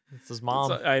 It's his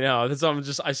mom. I know.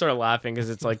 I started laughing because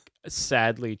it's like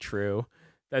sadly true.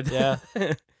 Yeah.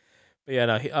 But yeah,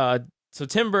 no. So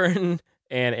Tim Burton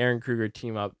and Aaron Kruger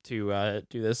team up to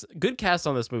do this. Good cast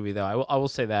on this movie, though. I will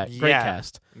say that. Great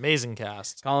cast. Amazing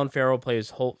cast. Colin Farrell plays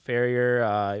Holt Ferrier.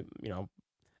 I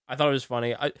thought it was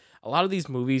funny. A lot of these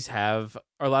movies have,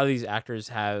 or a lot of these actors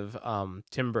have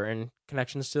Tim Burton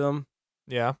connections to them.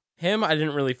 Yeah. Him, I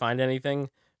didn't really find anything,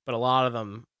 but a lot of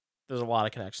them, there's a lot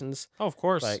of connections. Oh, of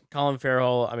course. Like Colin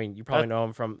Farrell, I mean, you probably know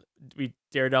him from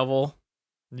Daredevil.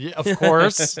 Yeah, of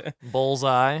course.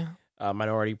 Bullseye.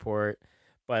 Minority Report.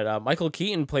 But Michael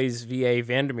Keaton plays V.A.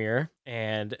 Vandermeer,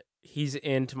 and he's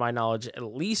in, to my knowledge, at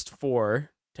least 4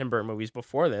 Tim Burton movies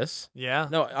before this. Yeah.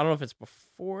 No, I don't know if it's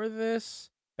before this.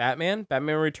 Batman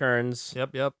Returns.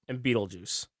 Yep. And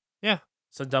Beetlejuice. Yeah.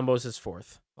 So Dumbo's his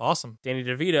 4th. Awesome. Danny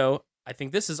DeVito, I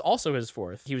think this is also his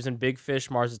 4th. He was in Big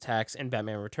Fish, Mars Attacks, and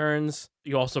Batman Returns.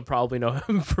 You also probably know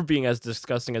him for being as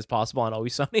disgusting as possible on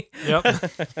Always Sunny. Yep.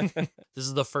 This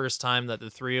is the first time that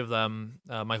the 3 of them,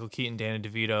 Michael Keaton, Danny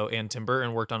DeVito, and Tim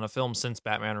Burton, worked on a film since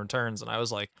Batman Returns, and I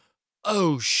was like,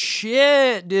 oh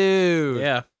shit, dude.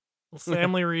 Yeah.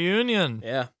 Family reunion.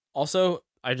 Yeah. Also,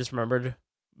 I just remembered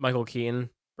Michael Keaton,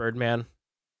 Birdman.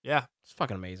 Yeah. It's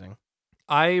fucking amazing.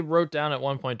 I wrote down at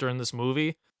one point during this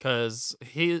movie, because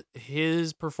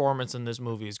his performance in this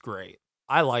movie is great.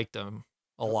 I liked him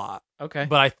a lot. Okay.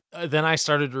 But then I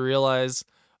started to realize,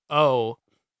 I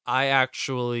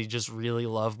actually just really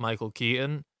love Michael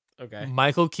Keaton. Okay.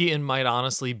 Michael Keaton might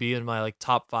honestly be in my like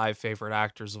top 5 favorite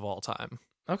actors of all time.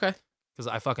 Okay. Because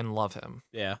I fucking love him.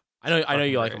 Yeah. I know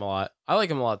you like him a lot. I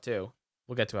like him a lot too.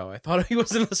 We'll get to how I thought he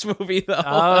was in this movie though.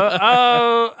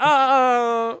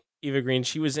 Eva Green,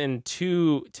 she was in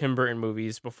 2 Tim Burton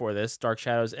movies before this, Dark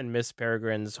Shadows and Miss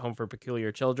Peregrine's Home for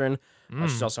Peculiar Children.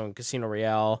 She's also in Casino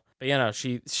Royale. But yeah, no,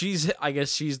 she's I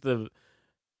guess she's the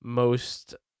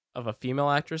most of a female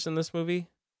actress in this movie.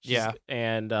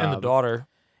 And the daughter.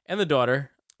 And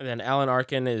then Alan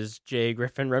Arkin is J.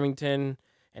 Griffin Remington,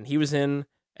 and he was in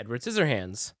Edward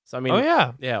Scissorhands. So I mean,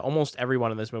 yeah, almost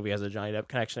everyone in this movie has a Johnny Depp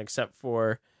connection except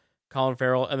for Colin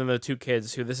Farrell, and then the 2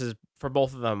 kids who this is for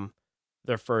both of them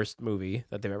their first movie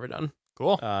that they've ever done.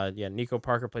 Cool. Nico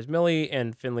Parker plays Millie,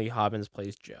 and Finley Hobbins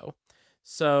plays Joe.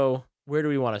 So where do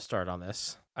we want to start on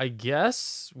this? I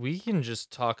guess we can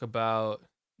just talk about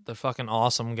the fucking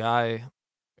awesome guy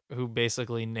who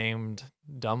basically named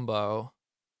Dumbo.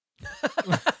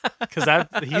 Because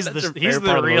he's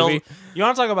the real. You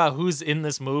want to talk about who's in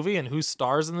this movie and who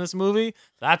stars in this movie?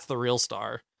 That's the real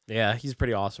star. Yeah, he's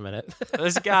pretty awesome in it.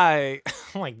 This guy,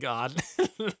 oh my god,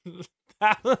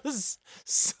 that was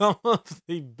some of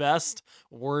the best,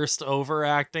 worst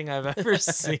overacting I've ever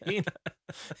seen.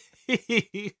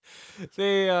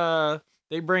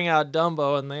 They bring out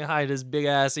Dumbo and they hide his big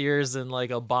ass ears in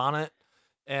like a bonnet,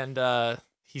 and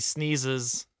he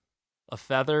sneezes a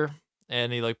feather,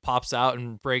 and he like pops out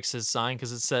and breaks his sign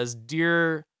because it says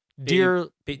dear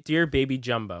baby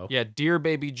Jumbo. Yeah, dear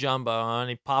baby Jumbo, and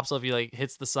he pops up, he like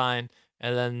hits the sign,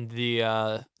 and then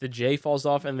the J falls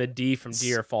off and the D from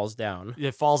deer falls down.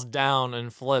 It falls down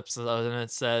and flips, and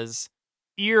it says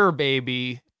ear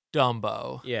baby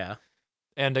Dumbo. Yeah.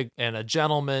 And a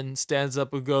gentleman stands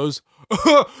up and goes,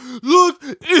 "Look,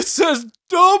 it says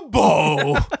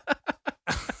Dumbo."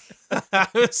 I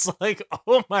was like,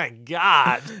 "Oh my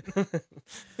god!"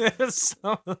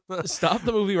 Stop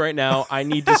the movie right now. I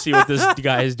need to see what this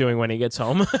guy is doing when he gets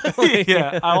home.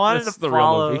 Yeah, I wanted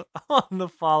to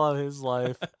follow his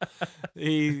life.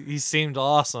 He seemed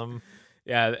awesome.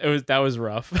 Yeah, that was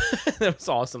rough. That was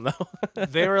awesome though.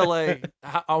 They were like,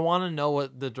 I want to know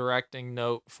what the directing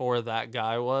note for that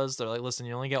guy was. They're like, listen,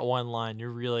 you only get one line. You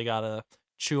really gotta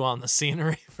chew on the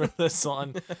scenery for this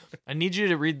one. I need you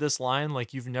to read this line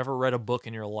like you've never read a book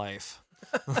in your life.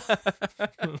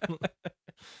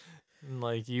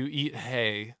 Like you eat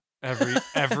hay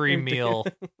every meal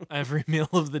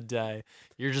of the day.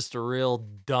 You're just a real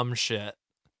dumb shit.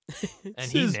 And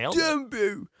he nailed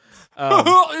Dumbo.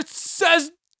 it. It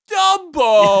says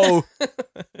Dumbo.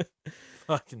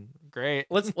 Fucking great.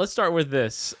 Let's start with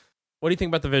this. What do you think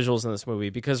about the visuals in this movie?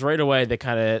 Because right away they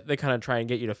kind of try and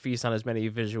get you to feast on as many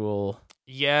visual.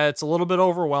 Yeah, it's a little bit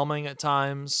overwhelming at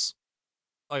times.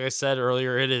 Like I said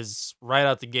earlier, it is right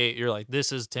out the gate. You're like,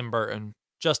 this is Tim Burton,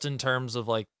 just in terms of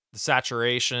like the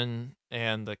saturation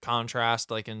and the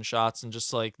contrast, like in shots, and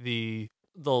just like the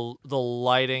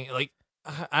lighting. Like,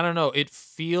 I don't know. It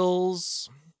feels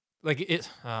like it.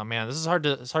 Oh man, this is hard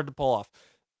to pull off.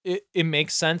 It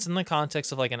makes sense in the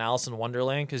context of like an Alice in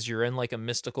Wonderland, because you're in like a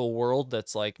mystical world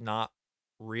that's like not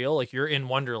real. Like you're in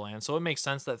Wonderland, so it makes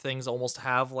sense that things almost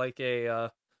have like an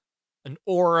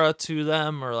aura to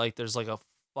them, or like there's like a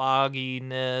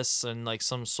fogginess and like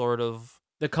some sort of.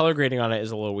 The color grading on it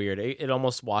is a little weird. It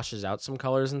almost washes out some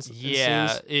colors and yeah.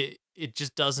 Scenes. It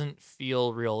just doesn't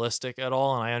feel realistic at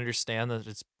all, and I understand that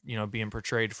it's being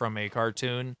portrayed from a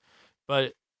cartoon,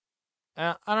 but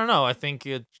I don't know. I think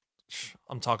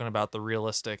I'm talking about the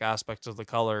realistic aspect of the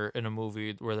color in a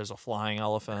movie where there's a flying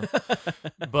elephant.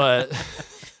 But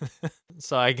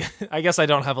so I guess I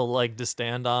don't have a leg to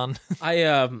stand on.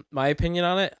 My opinion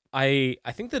on it, I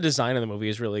think the design of the movie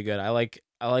is really good. I like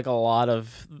a lot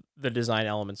of the design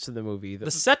elements to the movie.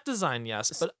 The set design,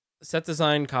 yes, but set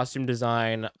design, costume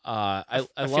design, I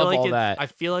love feel like all that. I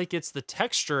feel like it's the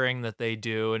texturing that they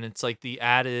do, and it's like the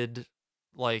added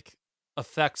like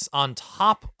effects on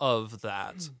top of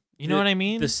that. You know what I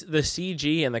mean? The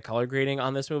CG and the color grading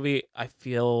on this movie, I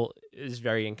feel, is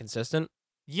very inconsistent.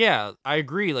 Yeah, I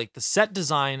agree. Like the set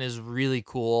design is really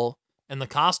cool, and the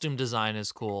costume design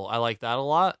is cool. I like that a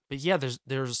lot. But yeah,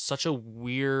 there's such a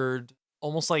weird,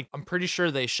 almost like, I'm pretty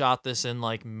sure they shot this in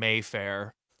like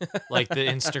Mayfair, like the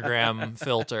Instagram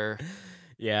filter.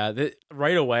 Yeah,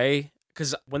 right away.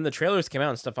 Because when the trailers came out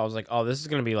and stuff, I was like, oh, this is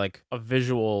going to be like a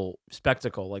visual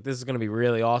spectacle. Like, this is going to be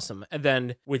really awesome. And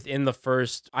then within the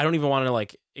first, I don't even want to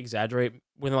like exaggerate,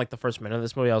 within like the first minute of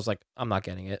this movie, I was like, I'm not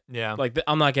getting it. Yeah. Like,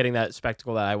 I'm not getting that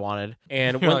spectacle that I wanted.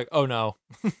 And you're like, oh no.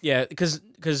 Yeah, because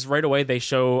right away they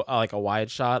show like a wide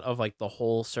shot of like the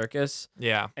whole circus.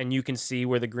 Yeah. And you can see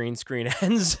where the green screen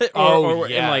ends. Yeah.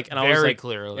 And I was like,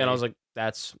 clearly. And I was like,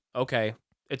 that's okay.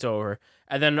 It's over.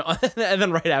 And then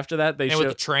right after that, they show with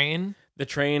the train. The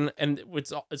train, and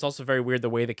it's also very weird the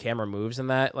way the camera moves in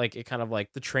that. Like, it kind of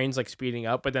like the train's like speeding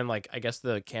up, but then like I guess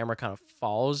the camera kind of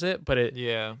follows it, but it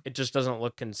just doesn't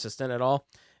look consistent at all.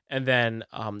 And then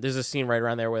there's a scene right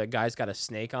around there where the guy's got a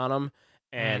snake on him,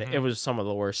 and it was some of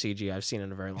the worst CG I've seen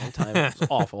in a very long time. It was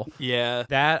awful. Yeah,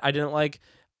 that I didn't like.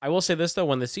 I will say this though,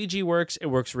 when the CG works, it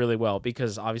works really well,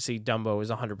 because obviously Dumbo is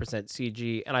 100%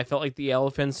 CG, and I felt like the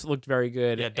elephants looked very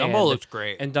good. Yeah, Dumbo looked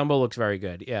great, and Dumbo looks very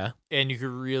good. Yeah, and you could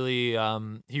really,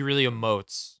 he really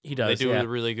emotes. He does. They do a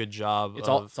really good job. It's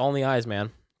all in the eyes,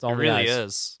 man. It's all in the really eyes.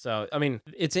 is. So I mean,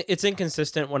 it's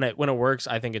inconsistent when it works.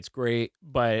 I think it's great,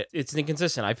 but it's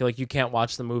inconsistent. I feel like you can't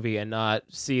watch the movie and not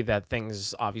see that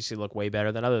things obviously look way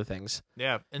better than other things.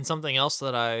 Yeah, and something else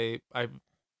that I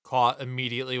caught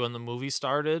immediately when the movie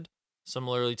started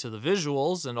similarly to the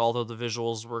visuals, and although the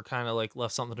visuals were kind of like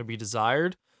left something to be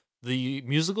desired, the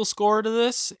musical score to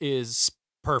this is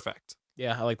perfect.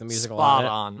 Yeah, I like the music Spot a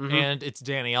lot. on. Mhm. And it's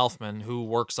Danny Elfman, who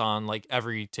works on like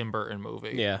every Tim Burton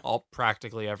movie. Yeah.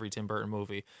 Practically every Tim Burton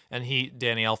movie. And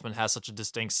Danny Elfman has such a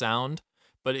distinct sound,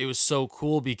 but it was so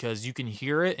cool because you can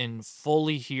hear it and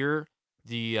fully hear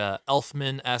the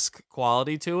Elfman-esque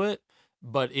quality to it,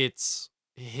 but it's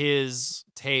his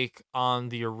take on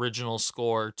the original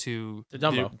score to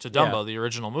Dumbo. the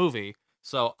original movie.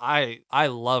 So I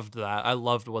loved that. I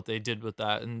loved what they did with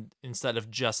that, and instead of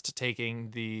just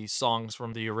taking the songs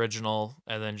from the original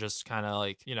and then just kind of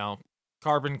like,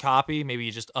 carbon copy, maybe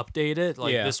you just update it.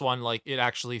 Like Yeah. this one, like it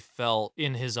actually felt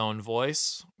in his own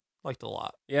voice. Liked it a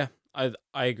lot. Yeah, I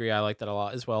agree. I like that a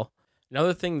lot as well.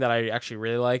 Another thing that I actually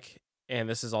really like, and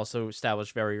this is also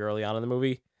established very early on in the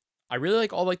movie, I really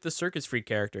like all like the circus freak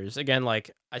characters. Again,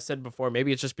 like I said before,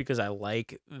 maybe it's just because I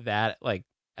like that like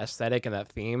aesthetic and that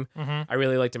theme. Mm-hmm. I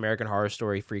really liked American Horror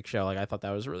Story Freak Show. Like I thought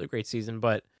that was a really great season.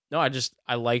 But no,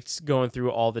 I liked going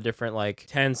through all the different like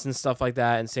tents and stuff like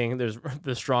that and seeing there's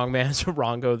the strongman,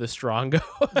 Rongo the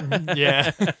Strongo.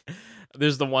 Yeah.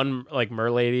 There's the one like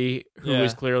merlady who Yeah.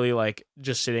 was clearly like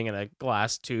just sitting in a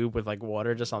glass tube with like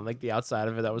water just on like the outside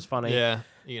of it. That was funny. Yeah,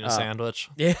 eating a sandwich.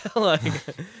 Yeah, like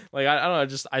I don't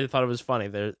know, I thought it was funny.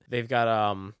 They've got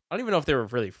I don't even know if they were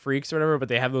really freaks or whatever, but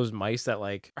they have those mice that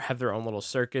like have their own little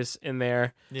circus in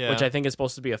there, Yeah. which I think is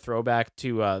supposed to be a throwback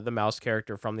to the mouse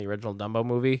character from the original Dumbo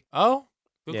movie. Oh,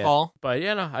 good Yeah. call. But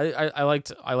yeah, no, I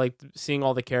liked seeing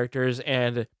all the characters,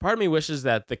 and part of me wishes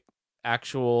that the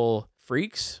actual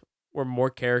freaks were more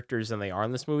characters than they are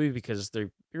in this movie because they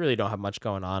really don't have much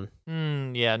going on.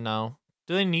 Yeah, no.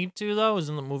 Do they need to though?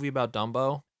 Isn't the movie about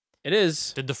Dumbo? It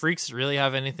is. Did the freaks really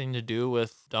have anything to do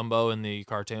with Dumbo in the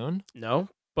cartoon? No,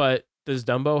 but does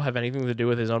Dumbo have anything to do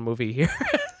with his own movie here?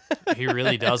 He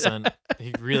really doesn't.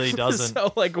 He really doesn't.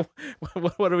 So, like,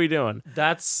 what are we doing?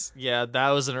 That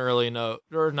was an early note,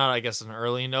 or not, I guess an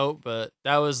early note, but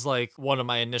that was like one of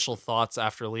my initial thoughts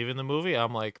after leaving the movie.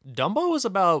 I'm like, Dumbo was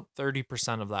about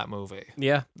 30% of that movie.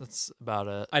 Yeah. That's about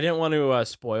it. I didn't want to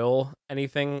spoil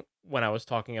anything when I was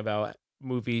talking about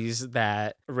movies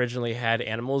that originally had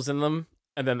animals in them,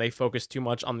 and then they focused too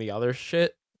much on the other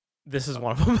shit. This is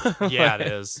one of them. Yeah, it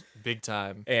is. Big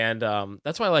time. And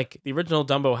that's why, like, the original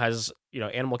Dumbo has,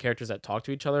 animal characters that talk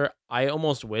to each other. I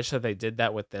almost wish that they did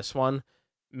that with this one.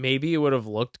 Maybe it would have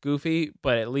looked goofy,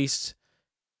 but at least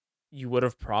you would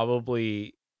have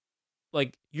probably,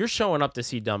 like, you're showing up to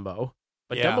see Dumbo,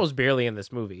 but Yeah. Dumbo's barely in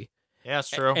this movie. Yeah,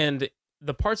 it's true. And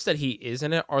the parts that he is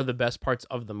in it are the best parts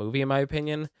of the movie, in my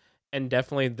opinion. And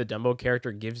definitely the Dumbo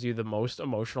character gives you the most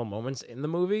emotional moments in the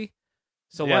movie.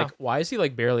 So, Yeah. like, why is he,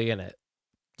 like, barely in it?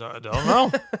 I don't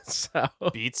know. So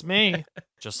Beats me.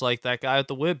 Just like that guy with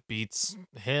the whip beats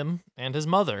him and his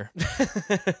mother.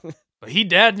 But he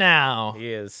dead now.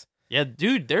 He is. Yeah,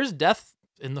 dude, there's death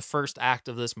in the first act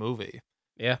of this movie.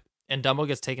 Yeah. And Dumbo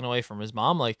gets taken away from his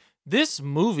mom. Like, this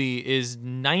movie is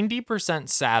 90%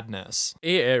 sadness.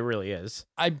 It really is.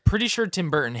 I'm pretty sure Tim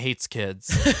Burton hates kids.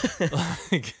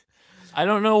 Like, I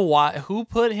don't know who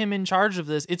put him in charge of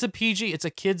this. It's a PG, it's a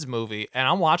kids movie. And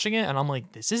I'm watching it and I'm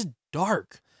like, this is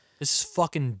dark. This is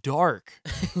fucking dark.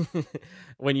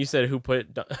 When you said who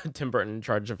put Tim Burton in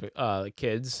charge of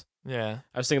kids, Yeah.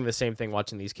 I was thinking the same thing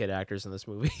watching these kid actors in this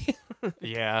movie.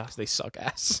 Yeah. Because they suck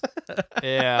ass.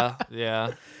 Yeah.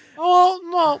 Yeah.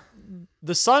 Well,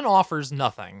 the son offers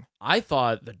nothing. I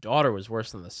thought the daughter was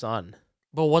worse than the son.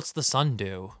 But what's the son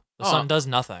do? The son does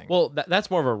nothing. Well,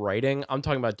 that's more of a writing. I'm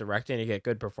talking about directing. You get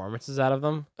good performances out of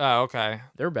them. Oh, okay.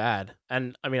 They're bad.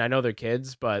 And I mean, I know they're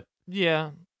kids, but Yeah.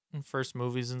 In first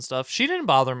movies and stuff. She didn't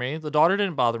bother me. The daughter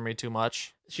didn't bother me too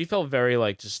much. she felt very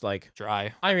just like,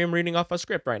 Dry. I am reading off a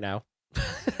script right now.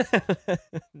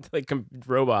 Like a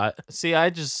robot. See, I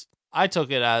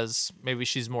took it as maybe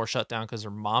she's more shut down because her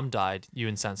mom died, you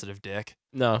insensitive dick.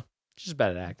 No, she's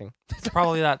bad at acting. It's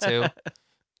probably that too.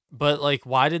 But like,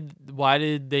 why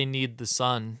did they need the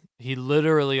son? He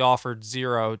literally offered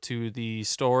zero to the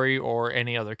story or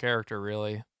any other character,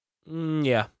 really.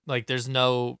 Yeah. Like, there's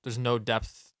no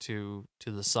depth to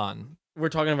the son. We're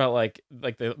talking about like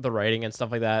the writing and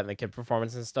stuff like that and the kid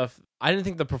performance and stuff. I didn't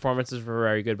think the performances were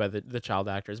very good by the child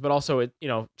actors, but also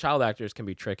child actors can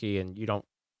be tricky and you don't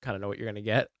kind of know what you're gonna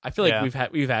get. I feel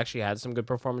like we've actually had some good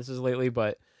performances lately,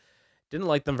 but didn't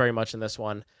like them very much in this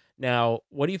one. Now,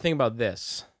 what do you think about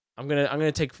this? I'm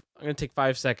gonna take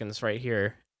 5 seconds right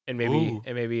here and maybe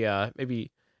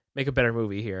make a better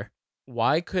movie here.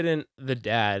 Why couldn't the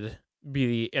dad be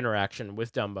the interaction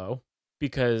with Dumbo?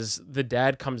 Because the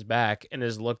dad comes back and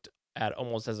is looked at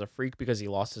almost as a freak because he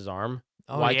lost his arm.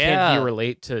 Why can't he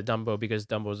relate to Dumbo because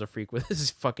Dumbo's a freak with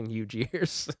his fucking huge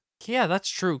ears? Yeah, that's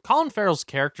true. Colin Farrell's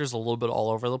character's a little bit all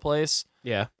over the place.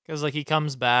 Yeah. Because, like, he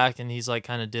comes back and he's, like,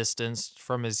 kind of distanced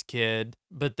from his kid.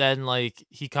 But then, like,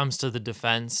 he comes to the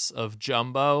defense of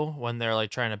Jumbo when they're,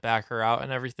 like, trying to back her out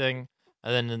and everything.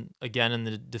 And then, again, in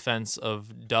the defense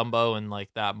of Dumbo in, like,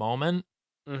 that moment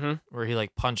where he,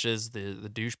 like, punches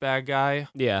the douchebag guy.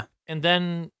 Yeah. And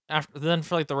then,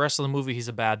 for, like, the rest of the movie, he's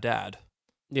a bad dad.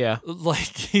 Yeah.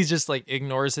 Like, he just, like,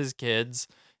 ignores his kids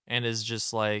and is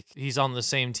just, like, he's on the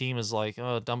same team as, like,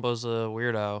 oh, Dumbo's a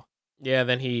weirdo. Yeah,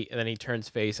 then he turns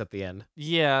face at the end.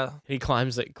 Yeah. He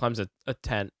climbs a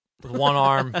tent. With one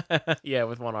arm. Yeah,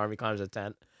 with one arm he climbs a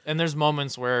tent. And there's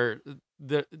moments where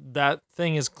that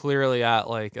thing is clearly at,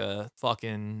 like, a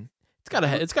fucking...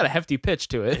 It's got a hefty pitch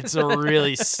to it. It's a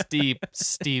really steep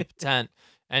tent.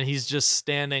 And he's just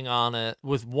standing on it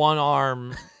with one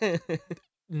arm...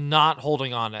 not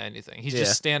holding on to anything. He's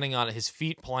just standing on it, his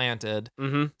feet planted,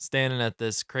 standing at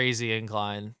this crazy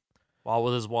incline, while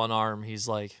with his one arm, he's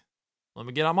like, let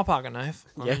me get out my pocket knife.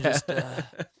 Let me just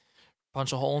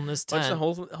punch a hole in this tent. Punch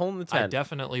a hole in the tent. I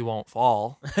definitely won't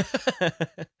fall.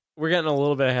 We're getting a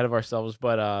little bit ahead of ourselves,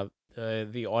 but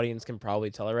the audience can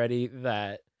probably tell already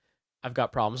that I've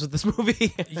got problems with this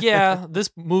movie. Yeah, this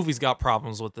movie's got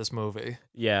problems with this movie.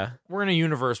 Yeah. We're in a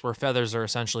universe where feathers are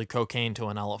essentially cocaine to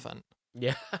an elephant.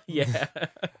 Yeah, yeah.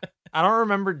 I don't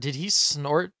remember, did he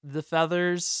snort the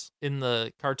feathers in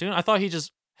the cartoon? I thought he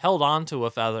just held on to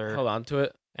a feather. Held on to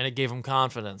it. And it gave him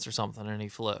confidence or something, and he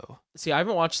flew. See, I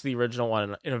haven't watched the original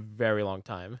one in a very long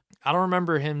time. I don't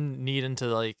remember him needing to,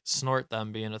 like, snort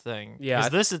them being a thing. Yeah.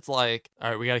 Because this, it's like,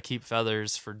 all right, we got to keep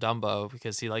feathers for Dumbo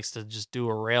because he likes to just do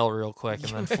a rail real quick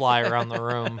and then fly around the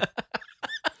room.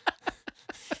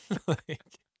 Like,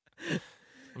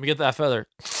 let me get that feather.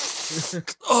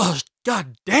 Oh,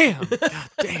 god damn. God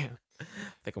damn. I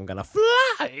think I'm gonna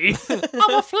fly.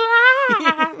 I'm a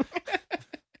fly.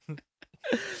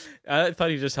 I thought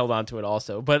he just held on to it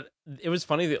also. But it was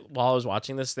funny that while I was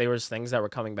watching this, there was things that were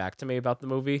coming back to me about the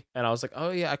movie. And I was like, oh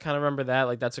yeah, I kind of remember that.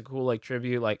 Like, that's a cool, like,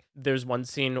 tribute. Like, there's one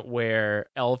scene where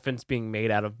elephants being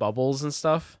made out of bubbles and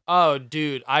stuff. Oh,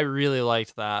 dude, I really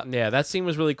liked that. Yeah, that scene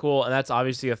was really cool. And that's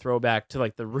obviously a throwback to,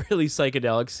 like, the really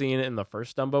psychedelic scene in the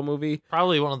first Dumbo movie.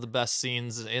 Probably one of the best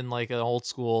scenes in, like, an old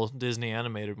school Disney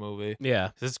animated movie. Yeah.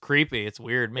 It's creepy. It's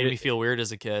weird. Made me feel weird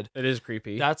as a kid. It is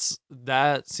creepy.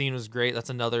 That scene was great.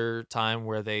 That's another time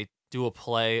where they do a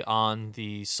play on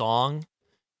the song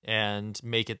and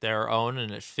make it their own,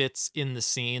 and it fits in the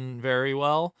scene very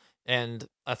well. And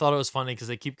I thought it was funny because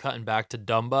they keep cutting back to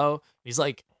Dumbo. He's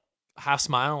like half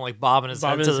smiling, like bobbing his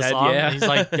head to the song. Yeah. And he's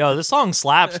like, yo, this song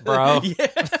slaps, bro.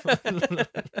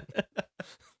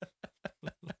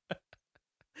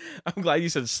 I'm glad you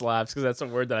said slaps because that's a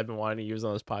word that I've been wanting to use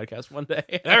on this podcast one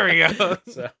day. There we go.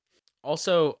 So,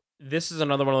 also, this is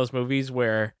another one of those movies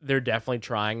where they're definitely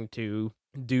trying to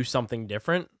do something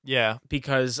different. Yeah.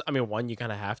 Because, I mean, one, you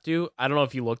kind of have to. I don't know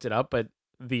if you looked it up, but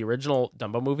the original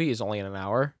Dumbo movie is only in an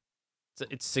hour.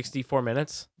 It's 64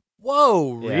 minutes.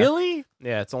 Whoa, Yeah. really?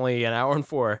 Yeah, it's only an hour and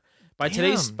 4. By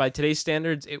Damn. today's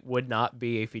standards, it would not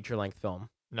be a feature-length film.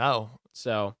 No.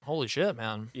 So, holy shit,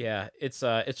 man. Yeah, it's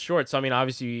short. So I mean,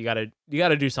 obviously you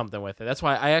gotta do something with it. That's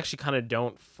why I actually kind of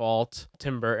don't fault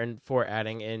Tim Burton for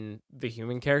adding in the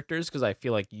human characters because I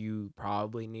feel like you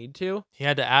probably need to. He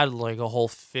had to add like a whole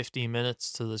 50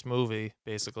 minutes to this movie,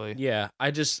 basically. Yeah,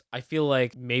 I feel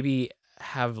like maybe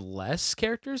have less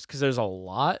characters because there's a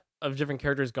lot of different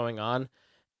characters going on,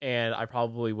 and I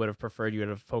probably would have preferred you would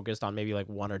have focused on maybe like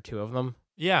 1 or 2 of them.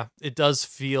 Yeah, it does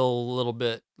feel a little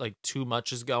bit like too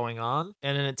much is going on,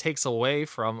 and then it takes away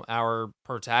from our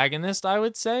protagonist, I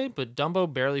would say, but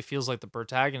Dumbo barely feels like the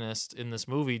protagonist in this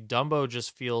movie. Dumbo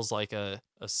just feels like a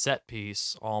set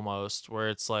piece almost, where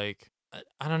it's like,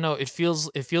 I don't know, it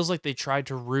feels like they tried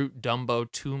to root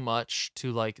Dumbo too much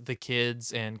to like the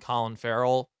kids and Colin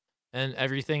Farrell and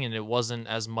everything, and it wasn't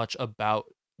as much about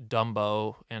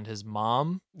Dumbo and his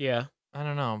mom. Yeah. I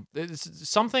don't know. It's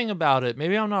something about it.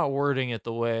 Maybe I'm not wording it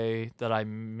the way that I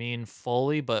mean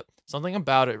fully, but something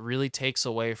about it really takes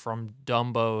away from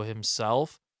Dumbo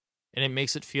himself, and it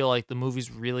makes it feel like the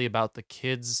movie's really about the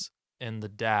kids and the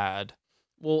dad.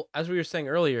 Well, as we were saying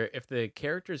earlier, if the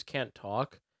characters can't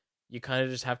talk, you kind of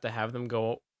just have to have them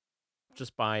go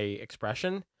just by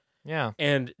expression. Yeah.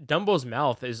 And Dumbo's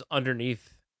mouth is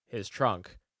underneath his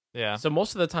trunk. Yeah. So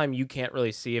most of the time you can't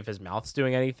really see if his mouth's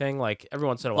doing anything. Like every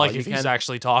once in a while, Like you if can. he's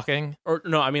actually talking. Or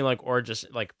no, I mean like, or just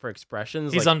like for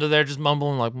expressions. He's like, under there just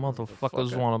mumbling like,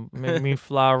 motherfuckers want to make me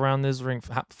fly around this ring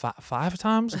 5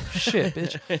 times? Shit,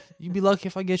 bitch. You be lucky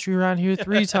if I get you around here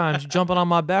 3 times. You jumping on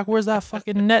my back? Where's that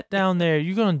fucking net down there?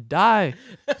 You're going to die.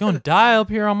 You're going to die up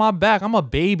here on my back. I'm a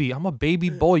baby. I'm a baby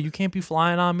boy. You can't be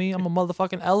flying on me. I'm a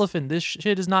motherfucking elephant. This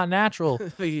shit is not natural.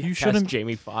 You shouldn't.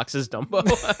 Jamie Foxx as Dumbo.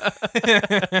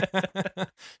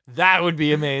 That would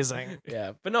be amazing.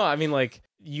 Yeah, but no, I mean like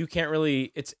you can't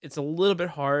really. It's a little bit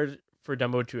hard for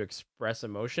Dumbo to express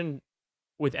emotion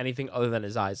with anything other than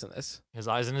his eyes in this. His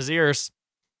eyes and his ears.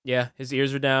 Yeah, his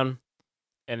ears are down,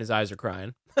 and his eyes are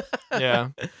crying. Yeah,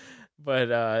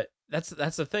 but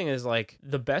that's the thing is like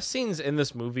the best scenes in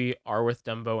this movie are with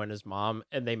Dumbo and his mom,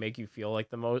 and they make you feel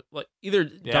like the most like either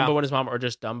Dumbo and his mom or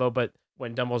just Dumbo. But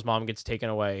when Dumbo's mom gets taken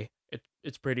away,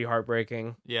 it's pretty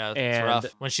heartbreaking. Yeah, it's and rough.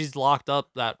 When she's locked up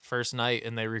that first night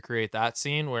and they recreate that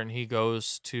scene when he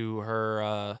goes to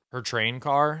her train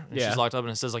car and she's locked up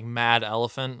and it says like Mad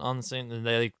Elephant on the scene, and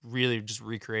they like really just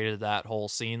recreated that whole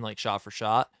scene like shot for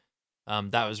shot.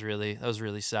 That was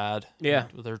really sad. Yeah,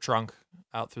 with her trunk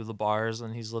out through the bars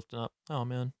and he's lifting up. Oh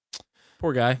man,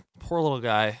 poor guy, poor little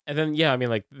guy. And then I mean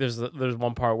like there's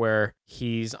one part where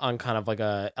he's on kind of like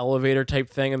a elevator type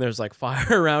thing and there's like fire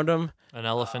around him. An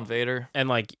elephant Vader. And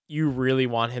like you really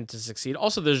want him to succeed.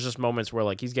 Also, there's just moments where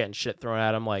like he's getting shit thrown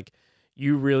at him. Like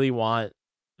you really want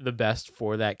the best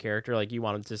for that character. Like you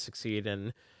want him to succeed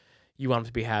and you want him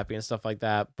to be happy and stuff like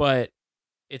that. But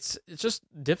it's just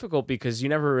difficult because you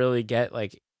never really get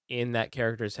like in that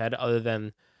character's head other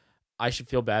than I should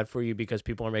feel bad for you because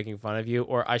people are making fun of you,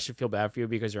 or I should feel bad for you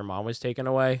because your mom was taken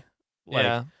away. Like,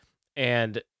 yeah.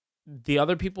 And the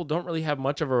other people don't really have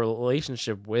much of a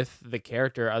relationship with the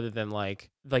character other than like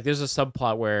there's a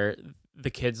subplot where the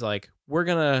kid's like, we're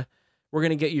gonna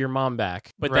get your mom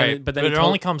back. But right. then it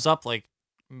only comes up like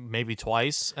maybe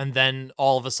twice, and then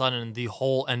all of a sudden the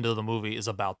whole end of the movie is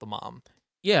about the mom.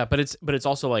 Yeah, but it's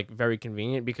also like very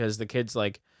convenient because the kid's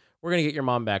like, we're gonna get your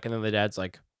mom back, and then the dad's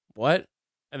like, what?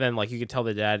 And then like you could tell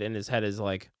the dad in his head is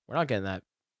like, we're not getting that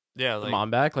mom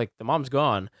back. Like the mom's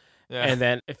gone. Yeah. And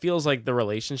then it feels like the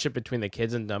relationship between the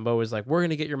kids and Dumbo is like, we're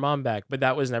gonna get your mom back, but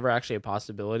that was never actually a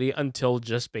possibility until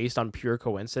just based on pure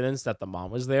coincidence that the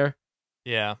mom was there.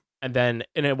 Yeah. And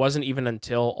it wasn't even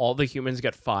until all the humans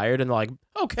get fired and they're like,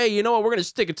 okay, you know what, we're gonna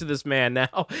stick it to this man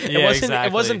now.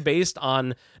 It wasn't based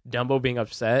on Dumbo being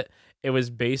upset. It was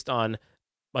based on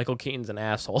Michael Keaton's an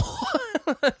asshole.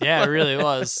 Yeah, it really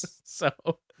was.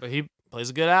 But he plays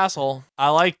a good asshole. I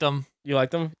liked him. You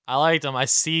liked him? I liked him. I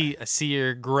see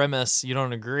your grimace. You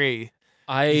don't agree.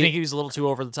 You think he was a little too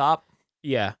over the top?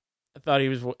 Yeah. I thought he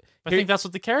was. I think that's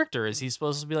what the character is. He's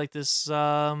supposed to be like this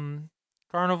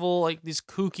carnival, like these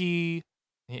kooky.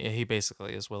 He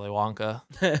basically is Willy Wonka,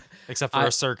 except for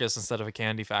a circus instead of a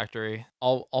candy factory.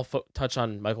 I'll touch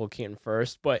on Michael Keaton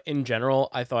first, but in general,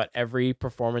 I thought every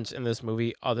performance in this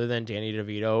movie, other than Danny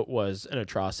DeVito, was an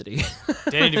atrocity.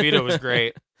 Danny DeVito was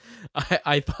great.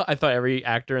 I thought every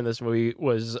actor in this movie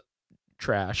was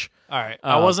trash. All right,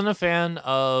 I wasn't a fan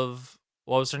of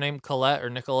what was her name, Colette or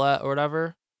Nicolette or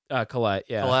whatever. Colette,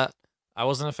 yeah. Colette. I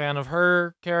wasn't a fan of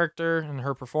her character and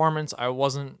her performance. I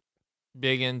wasn't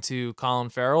big into Colin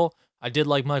Farrell. I did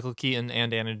like Michael Keaton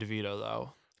and Danny DeVito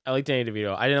though. I like Danny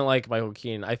DeVito. I didn't like Michael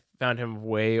Keaton. I found him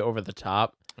way over the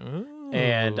top. Ooh.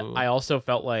 And I also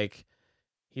felt like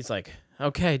he's like,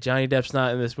 okay, Johnny Depp's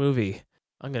not in this movie.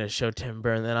 I'm going to show Tim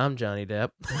Burton that I'm Johnny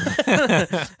Depp.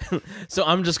 So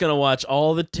I'm just going to watch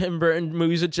all the Tim Burton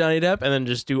movies with Johnny Depp and then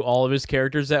just do all of his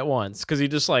characters at once. Because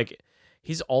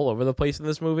he's all over the place in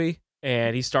this movie.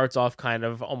 And he starts off kind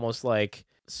of almost like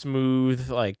smooth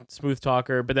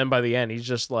talker, but then by the end he's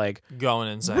just like going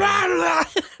insane.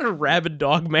 Rabid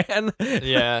dog man.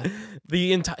 Yeah.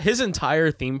 His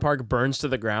entire theme park burns to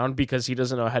the ground because he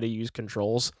doesn't know how to use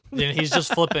controls. And he's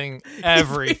just flipping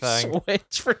everything.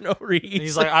 Switch for no reason.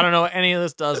 He's like, I don't know what any of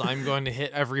this does. I'm going to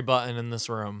hit every button in this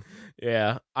room.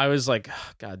 Yeah. I was like,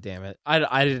 oh, God damn it.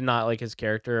 I did not like his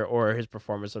character or his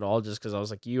performance at all, just because I was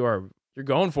like, you're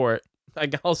going for it.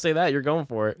 I'll say that. You're going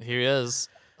for it. He is.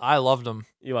 I loved him.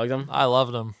 You liked him? I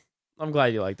loved him. I'm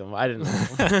glad you liked him. I didn't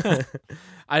like him.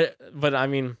 But I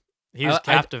mean, he was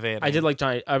captivating. I did like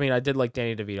Danny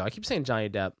DeVito. I keep saying Johnny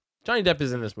Depp. Johnny Depp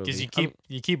is in this movie. Because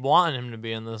you keep wanting him to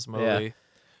be in this movie. Yeah.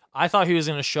 I thought he was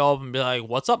going to show up and be like,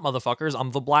 "What's up, motherfuckers?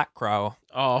 I'm the Black Crow."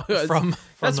 Oh, from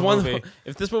that's the one movie.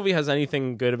 If this movie has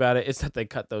anything good about it, it's that they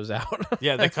cut those out.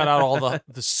 Yeah, they cut out all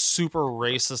the super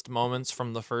racist moments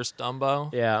from the first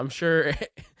Dumbo. Yeah, I'm sure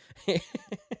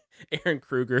Aaron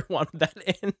Kruger wanted that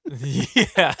in.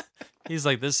 Yeah, He's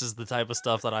like, this is the type of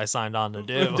stuff that I signed on to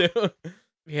do.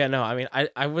 Yeah, no, I mean,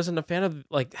 I wasn't a fan of,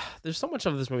 like, there's so much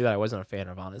of this movie that I wasn't a fan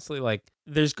of, honestly. Like,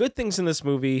 there's good things in this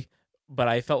movie, but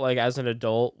I felt like as an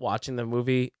adult watching the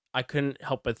movie, I couldn't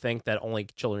help but think that only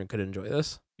children could enjoy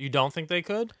this. You don't think they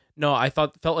could? No, I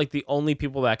felt like the only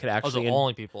people that could actually... the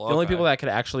only people. The only people that could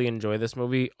actually enjoy this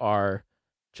movie are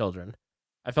children.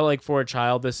 I felt like for a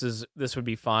child, this would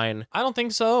be fine. I don't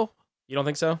think so. You don't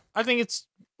think so? I think it's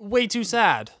way too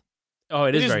sad. Oh,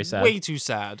 it is very sad. Way too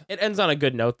sad. It ends on a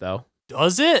good note, though.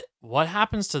 Does it? What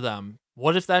happens to them?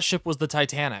 What if that ship was the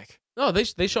Titanic? No,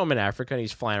 they show him in Africa and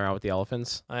he's flying around with the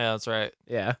elephants. Oh, yeah, that's right.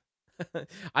 Yeah.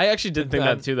 I actually did think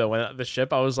that too, though. When the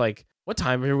ship, I was like, what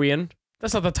time are we in?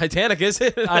 That's not the Titanic, is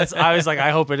it? I was like,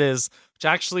 I hope it is. Which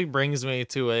actually brings me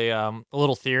to a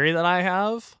little theory that I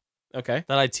have. Okay.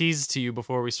 That I teased to you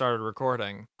before we started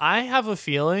recording. I have a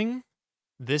feeling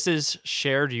this is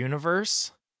shared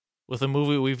universe with a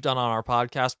movie we've done on our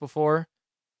podcast before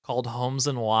called Holmes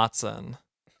and Watson.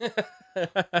 You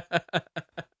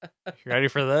ready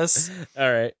for this?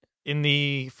 All right. In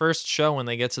the first show, when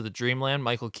they get to the Dreamland,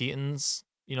 Michael Keaton's,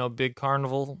 big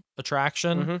carnival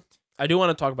attraction. Mm-hmm. I do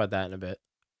want to talk about that in a bit.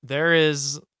 There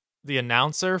is the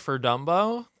announcer for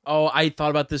Dumbo. Oh, I thought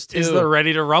about this too. Is the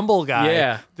Ready to Rumble guy.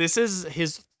 Yeah. This is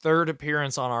his third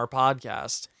appearance on our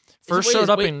podcast. First showed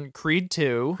up in Creed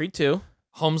 2. Creed 2.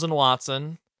 Holmes and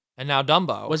Watson. And now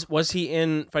Dumbo. Was he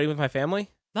in Fighting With My Family?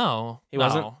 No. He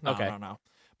wasn't? No, okay. No.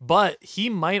 But he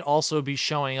might also be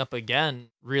showing up again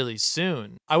really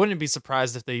soon. I wouldn't be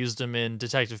surprised if they used him in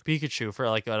Detective Pikachu for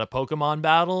like a Pokemon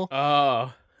battle.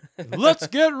 Oh. Let's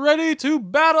get ready to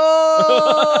battle!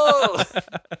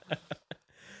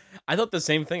 I thought the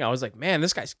same thing. I was like, man,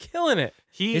 this guy's killing it.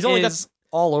 He's only got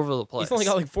all over the place. He's only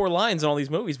got like 4 lines in all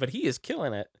these movies, but he is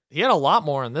killing it. He had a lot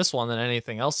more in this one than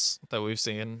anything else that we've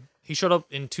seen. He showed up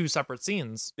in 2 separate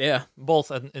scenes. Yeah.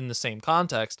 Both in the same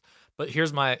context. But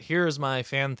here's my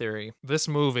fan theory. This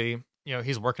movie,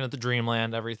 he's working at the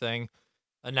Dreamland, everything,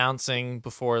 announcing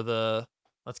before the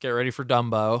let's get ready for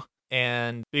Dumbo.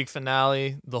 And big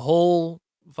finale, the whole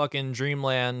fucking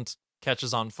Dreamland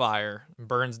catches on fire,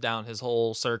 burns down his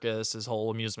whole circus, his whole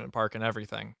amusement park and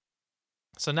everything.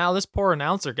 So now this poor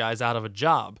announcer guy's out of a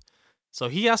job. So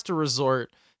he has to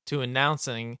resort to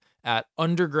announcing at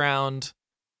underground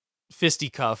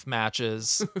fisticuff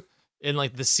matches in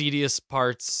like the seediest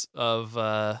parts of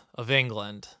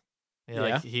England.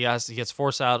 Like he gets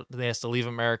forced out, he has to leave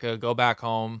America, go back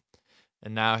home,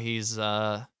 and now he's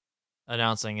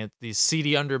announcing it, the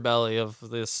seedy underbelly of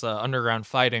this underground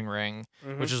fighting ring,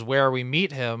 which is where we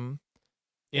meet him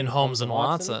in Holmes and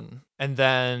Watson. And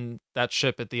then that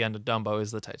ship at the end of Dumbo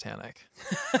is the Titanic.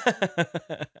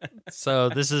 So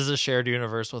this is a shared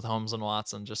universe with Holmes and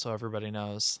Watson, just so everybody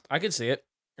knows. I could see it.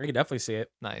 I could definitely see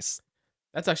it. Nice.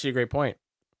 That's actually a great point.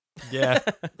 Yeah,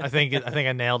 I think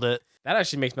I nailed it. That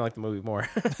actually makes me like the movie more.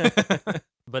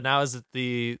 But now is it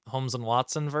the Holmes and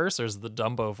Watson verse or is it the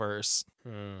Dumbo verse?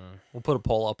 We'll put a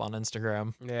poll up on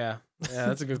Instagram. Yeah,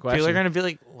 that's a good question. People are gonna be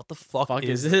like, "What the fuck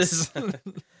is this?"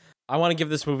 I want to give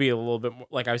this movie a little bit more.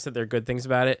 Like I said, there are good things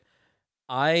about it.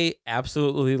 I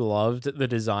absolutely loved the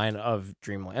design of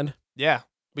Dreamland. Yeah,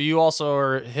 but you also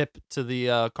are hip to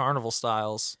the carnival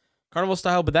styles. Carnival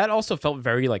style, but that also felt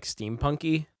very like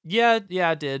steampunky. Yeah,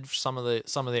 it did. Some of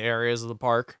the areas of the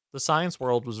park. The science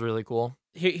world was really cool.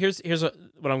 Here's what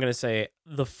I'm gonna say.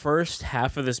 The first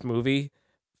half of this movie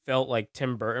felt like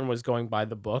Tim Burton was going by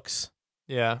the books.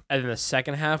 Yeah, and then the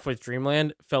second half with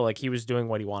Dreamland felt like he was doing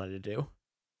what he wanted to do.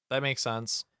 That makes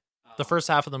sense. The first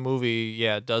half of the movie,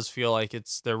 it does feel like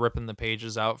they're ripping the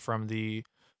pages out from the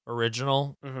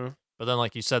original. Mm-hmm. But then,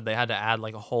 like you said, they had to add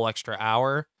like a whole extra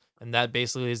hour. And that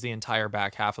basically is the entire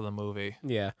back half of the movie.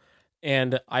 Yeah.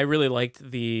 And I really liked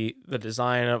the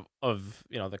design of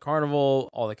the carnival,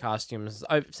 all the costumes.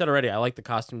 I've said already, I like the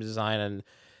costume design and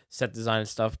set design and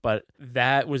stuff, but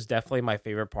that was definitely my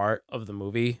favorite part of the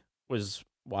movie, was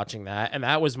watching that. And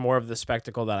that was more of the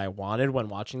spectacle that I wanted when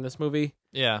watching this movie.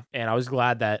 Yeah. And I was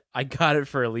glad that I got it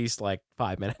for at least like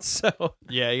 5 minutes. So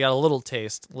yeah, you got a little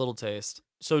taste.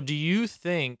 So do you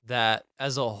think that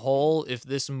as a whole, if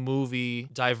this movie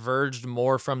diverged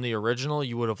more from the original,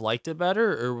 you would have liked it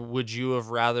better? Or would you have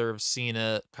rather have seen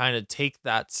it kind of take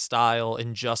that style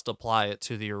and just apply it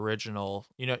to the original?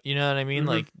 You know what I mean?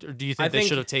 Like, do you think they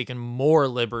should have taken more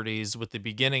liberties with the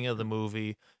beginning of the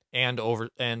movie and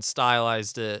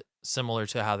stylized it similar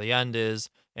to how the end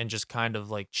is and just kind of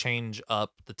like change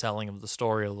up the telling of the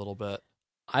story a little bit?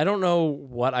 I don't know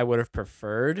what I would have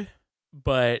preferred.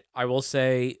 But I will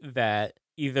say that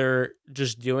either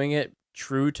just doing it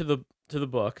true to the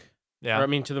book,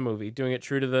 to the movie, doing it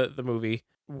true to the movie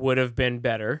would have been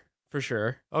better for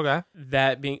sure. Okay.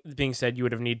 That being said, you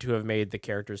would have need to have made the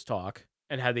characters talk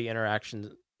and had the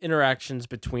interactions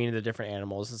between the different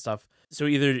animals and stuff. So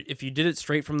either if you did it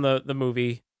straight from the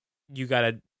movie, you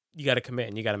gotta commit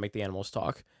and you gotta make the animals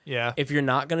talk. Yeah. If you're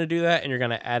not gonna do that and you're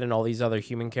gonna add in all these other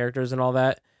human characters and all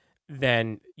that,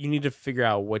 then you need to figure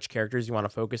out which characters you want to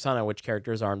focus on and which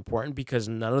characters are important, because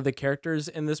none of the characters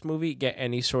in this movie get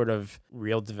any sort of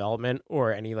real development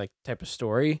or any like type of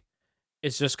story.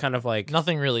 It's just kind of like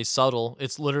nothing really subtle.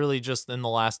 It's literally just in the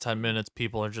last 10 minutes,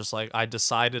 people are just like, I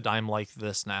decided I'm like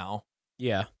this now.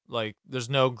 Yeah. Like, there's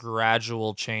no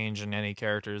gradual change in any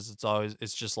characters.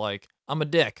 It's just like, I'm a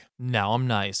dick. Now I'm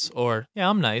nice. Or, yeah,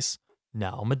 I'm nice.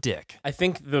 Now I'm a dick. I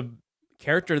think the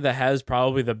character that has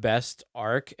probably the best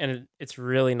arc, and it's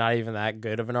really not even that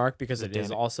good of an arc because it is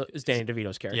Danny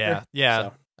DeVito's character. Yeah,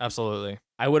 So, absolutely.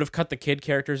 I would have cut the kid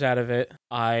characters out of it.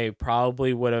 I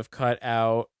probably would have cut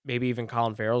out maybe even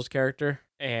Colin Farrell's character,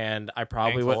 and I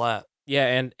probably would.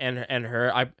 Yeah, and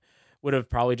her. I would have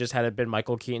probably just had it been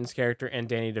Michael Keaton's character and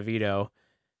Danny DeVito.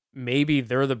 Maybe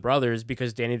they're the brothers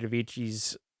because Danny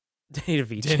DeVici.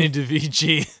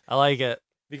 I like it.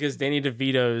 Because Danny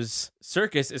DeVito's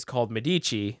circus is called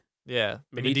Medici. Yeah,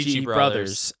 Medici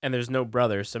brothers, and there's no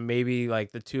brothers, so maybe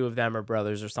like the two of them are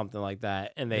brothers or something like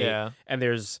that. And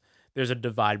there's a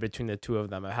divide between the two of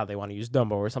them of how they want to use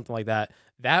Dumbo or something like that.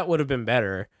 That would have been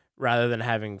better rather than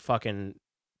having fucking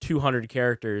 200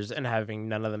 characters and having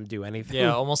none of them do anything.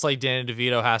 Yeah, almost like Danny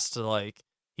DeVito has to like,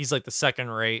 he's like the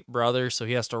second-rate brother, so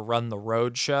he has to run the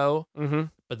road show. Mm-hmm.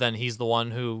 But then he's the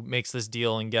one who makes this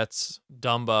deal and gets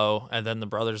Dumbo, and then the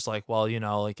brother's like, well, you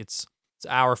know, like it's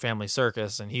our family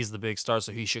circus, and he's the big star,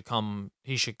 so he should come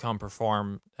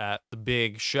perform at the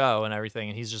big show and everything.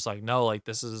 And he's just like, no, like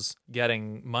this is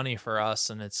getting money for us,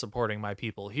 and it's supporting my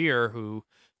people here who,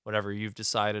 whatever you've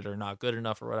decided are not good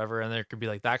enough or whatever. And there could be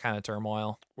like that kind of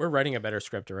turmoil. We're writing a better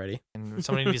script already, and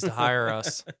somebody needs to hire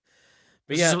us.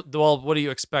 But yeah, well, what do you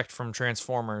expect from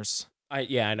Transformers? I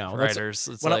know writers.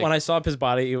 When I saw his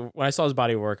body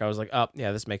work, I was like, oh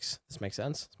yeah, this makes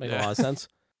sense. This makes a lot of sense.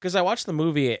 Because I watched the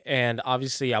movie and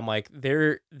obviously I'm like,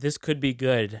 this could be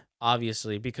good,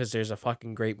 obviously, because there's a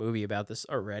fucking great movie about this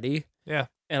already. Yeah.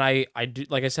 And I do,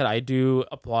 like I said, I do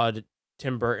applaud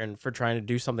Tim Burton for trying to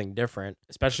do something different,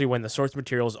 especially when the source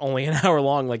material is only an hour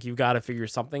long. Like, you've got to figure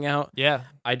something out. Yeah.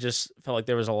 I just felt like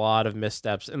there was a lot of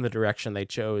missteps in the direction they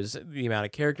chose, the amount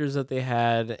of characters that they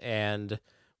had, and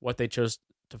what they chose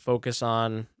to focus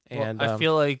on. And well, I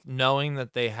feel like knowing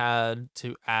that they had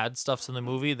to add stuff to the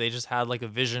movie, they just had like a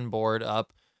vision board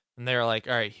up, and they're like,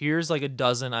 all right, here's like a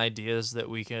dozen ideas that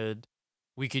we could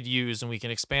use, and we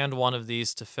can expand one of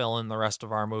these to fill in the rest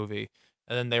of our movie.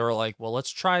 And then they were like, well,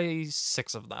 let's try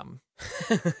 6 of them.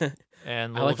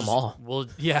 And I like them all. We'll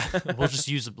just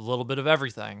use a little bit of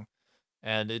everything.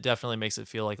 And it definitely makes it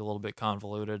feel like a little bit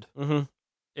convoluted. Mm-hmm.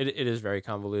 It is very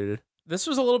convoluted. This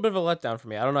was a little bit of a letdown for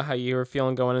me. I don't know how you were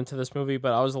feeling going into this movie,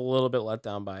 but I was a little bit let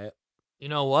down by it. You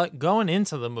know what? Going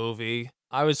into the movie,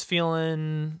 I was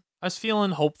feeling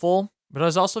hopeful, but I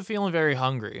was also feeling very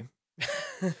hungry.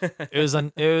 It was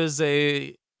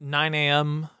a 9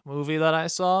 a.m. movie that I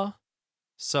saw.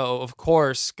 So, of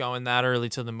course, going that early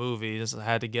to the movies, I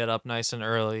had to get up nice and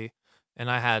early, and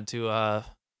I had to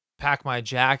pack my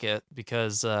jacket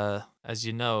because, as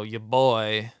you know, your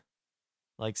boy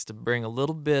likes to bring a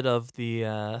little bit of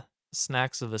the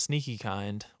snacks of a sneaky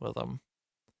kind with him.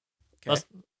 Okay.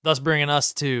 Thus bringing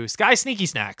us to Sky Sneaky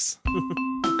Snacks.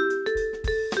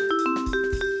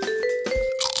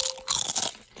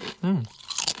 Mm.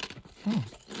 Mm.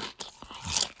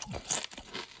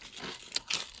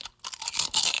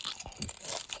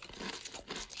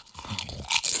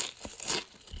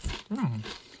 Mm.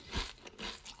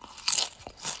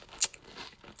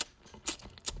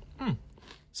 Mm.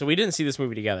 So we didn't see this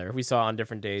movie together. We saw it on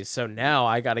different days. So now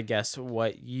I got to guess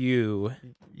what you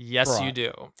brought. You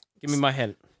do. Give me my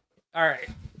hint. All right.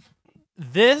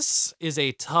 This is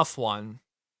a tough one.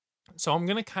 So I'm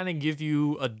going to kind of give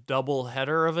you a double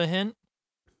header of a hint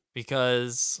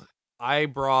because I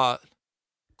brought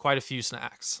quite a few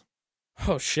snacks.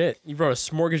 Oh, shit. You brought a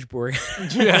smorgasbord.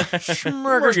 Yeah,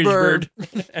 smorgasbord.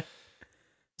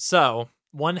 So,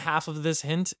 one half of this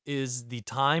hint is the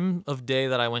time of day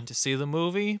that I went to see the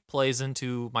movie plays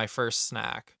into my first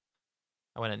snack.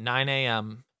 I went at 9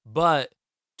 a.m. But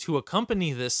to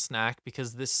accompany this snack,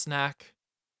 because this snack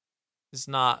is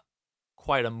not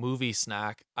quite a movie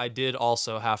snack, I did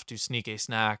also have to sneak a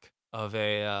snack of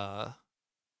a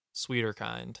sweeter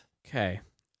kind. Okay.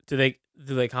 Do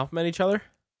they complement each other?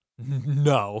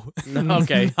 No.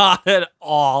 Okay. Not at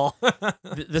all.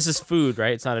 This is food,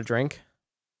 right? It's not a drink?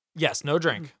 Yes, no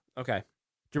drink. Okay.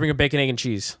 Do you bring a bacon, egg, and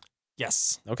cheese?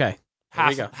 Yes. Okay. There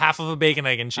we go. Half of a bacon,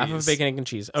 egg, and cheese. Half of bacon, egg, and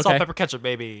cheese. Okay. Salt, pepper, ketchup,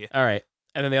 baby. All right.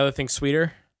 And then the other thing's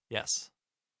sweeter? Yes.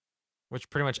 Which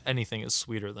pretty much anything is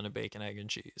sweeter than a bacon, egg, and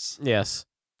cheese. Yes.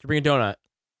 Did you bring a donut?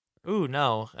 Ooh,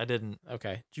 no, I didn't.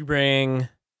 Okay. Did you bring...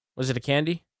 Was it a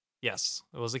candy? Yes,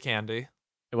 it was a candy.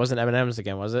 It wasn't M&M's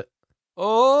again, was it?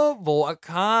 Oh, but what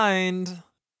kind?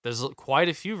 There's quite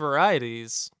a few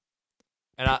varieties.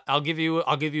 And I'll give you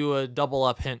a double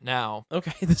up hint now.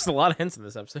 Okay, there's a lot of hints in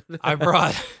this episode. I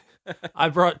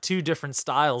brought 2 different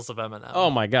styles of M&M. Oh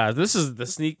my god, this is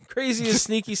the craziest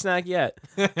sneaky snack yet.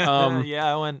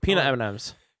 Yeah, I went peanut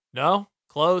M&Ms. No,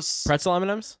 close. Pretzel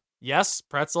M&Ms? Yes,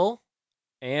 pretzel.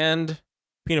 And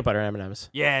peanut butter M&Ms.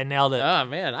 Yeah, nailed it. Oh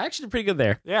man, I actually did pretty good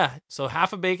there. Yeah, so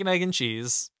half a bacon, egg, and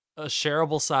cheese, a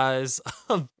shareable size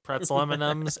of pretzel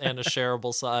M&Ms, and a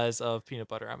shareable size of peanut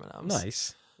butter M&Ms.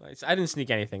 Nice. I didn't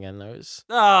sneak anything in. That was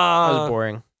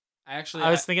boring. I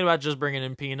was thinking about just bringing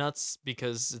in peanuts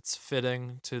because it's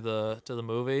fitting to the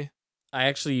movie. I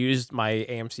actually used my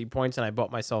AMC points and I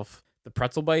bought myself the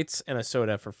pretzel bites and a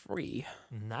soda for free.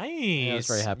 Nice. Yeah, I was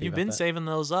very happy. You've about been that. saving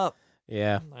those up.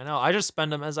 Yeah. I know. I just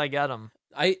spend them as I get them.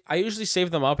 I usually save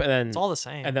them up and then It's all the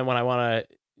same. And then when I want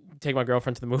to take my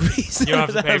girlfriend to the movies, You don't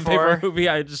have to pay for a her? movie.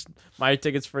 My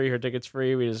ticket's free, her ticket's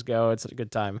free. We just go. It's a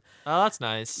good time. Oh, that's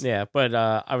nice. Yeah, but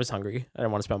I was hungry. I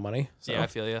didn't want to spend money. So. Yeah, I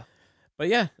feel you. But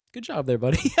yeah, good job there,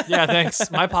 buddy. Yeah, thanks.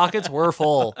 My pockets were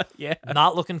full. Yeah.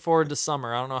 Not looking forward to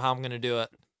summer. I don't know how I'm going to do it.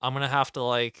 I'm going to have to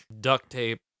like duct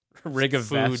tape Rig of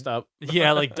food. vest up.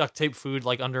 Yeah, like duct tape food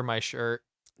like under my shirt.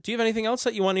 Do you have anything else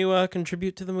that you want to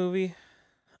contribute to the movie?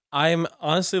 I'm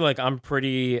honestly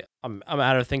I'm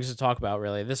out of things to talk about.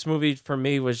 Really, this movie for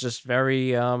me was just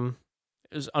very it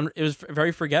was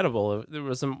very forgettable. There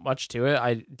wasn't much to it.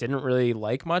 I didn't really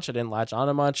like much. I didn't latch on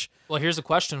to much. Well, here's a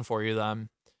question for you then.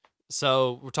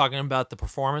 So we're talking about the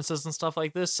performances and stuff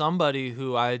like this. Somebody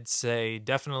who I'd say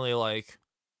definitely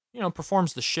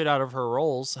performs the shit out of her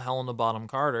roles, Helena Bonham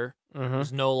Carter,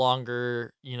 who's no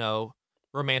longer,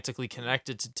 romantically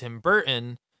connected to Tim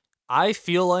Burton. I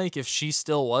feel like if she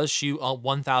still was, she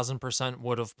 1000%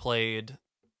 would have played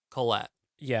Colette.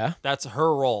 Yeah. That's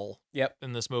her role. Yep.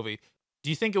 In this movie. Do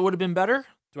you think it would have been better?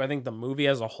 Do I think the movie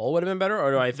as a whole would have been better,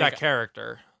 or do I think that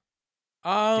character?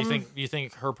 Do you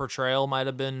think her portrayal might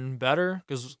have been better?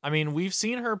 Because we've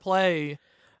seen her play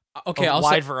a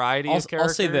wide variety of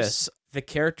characters. I'll say this: the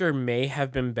character may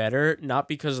have been better, not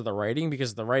because of the writing,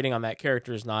 because the writing on that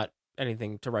character is not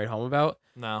anything to write home about.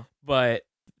 No, but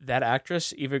that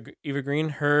actress, Eva Green,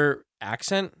 her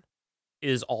accent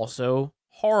is also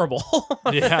horrible.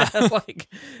 Yeah,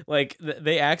 like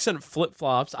the accent flip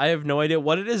flops. I have no idea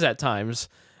what it is at times,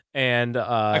 and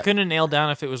I couldn't nail down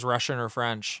if it was Russian or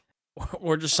French.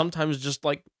 Or just sometimes just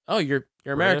like, oh, you're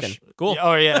American. British. Cool.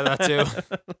 Oh yeah, that too.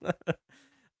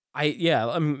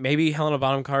 Maybe Helena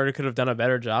Bonham Carter could have done a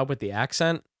better job with the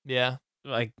accent. Yeah.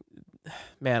 Like,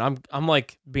 man, I'm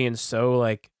like being so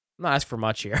like, I'm not asking for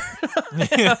much here.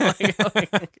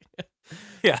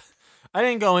 Yeah. I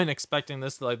didn't go in expecting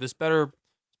this to this better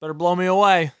blow me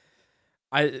away.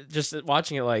 I just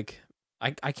watching it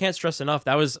I can't stress enough.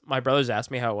 That was my brothers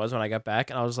asked me how it was when I got back,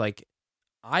 and I was like,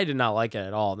 I did not like it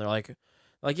at all. And they're like,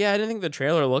 yeah, I didn't think the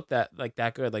trailer looked that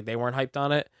good. Like they weren't hyped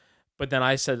on it. But then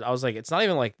I was like, it's not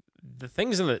even like the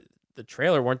things in the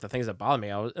trailer weren't the things that bothered me.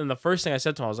 And the first thing I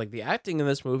said to him, I was like, the acting in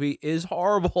this movie is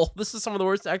horrible. This is some of the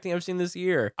worst acting I've seen this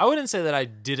year. I wouldn't say that I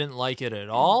didn't like it at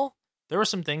all. There were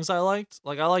some things I liked.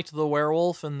 Like I liked the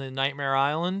werewolf in the Nightmare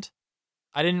Island.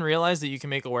 I didn't realize that you can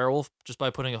make a werewolf just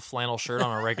by putting a flannel shirt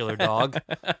on a regular dog,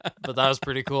 but that was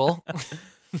pretty cool.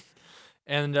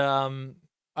 And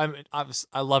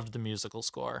I loved the musical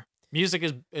score. Music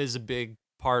is a big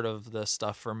part of this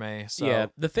stuff for me. So yeah,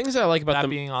 the things that I like about that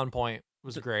being on point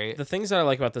was great. The things that I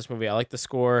like about this movie, I like the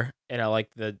score and I like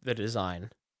the design.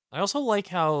 I also like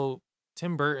how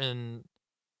Tim Burton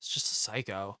is just a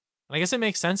psycho. And I guess it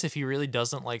makes sense if he really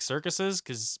doesn't like circuses,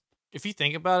 because if you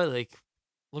think about it, like,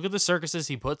 look at the circuses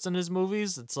he puts in his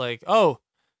movies. It's like, oh,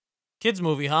 kids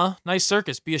movie, huh? Nice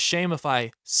circus. Be a shame if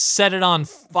I set it on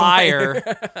fire.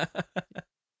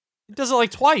 He does it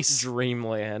like twice.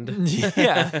 Dreamland.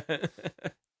 Yeah.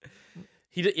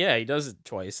 He does it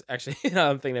twice, actually. Now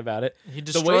I'm thinking about it. He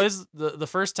destroys the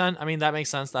first 10. I mean, that makes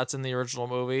sense. That's in the original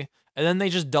movie. And then they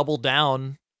just double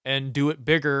down and do it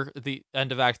bigger at the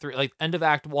end of Act 3. Like, end of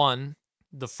Act 1,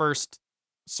 the first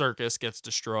circus gets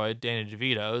destroyed, Danny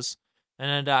DeVito's.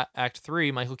 And then Act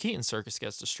 3, Michael Keaton's circus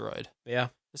gets destroyed. Yeah.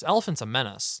 This elephant's a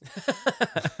menace.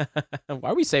 Why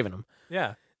are we saving him?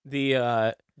 Yeah. They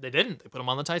didn't. They put him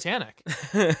on the Titanic.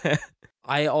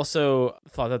 I also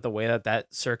thought that the way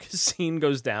that circus scene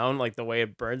goes down, like the way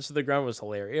it burns to the ground, was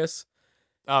hilarious.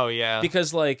 Oh yeah,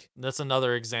 Because like that's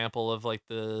another example of like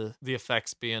the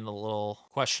effects being a little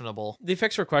questionable. the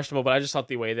effects were questionable, but I just thought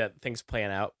the way that things play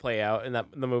out in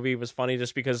the movie was funny,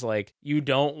 just because like you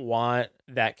don't want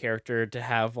that character to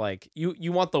have like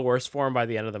you want the worst for him by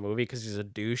the end of the movie because he's a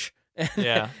douche.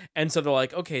 Yeah. And so they're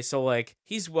like, okay, so like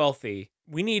he's wealthy.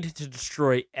 We need to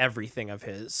destroy everything of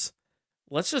his.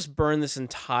 Let's just burn this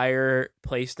entire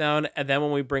place down, and then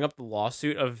when we bring up the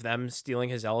lawsuit of them stealing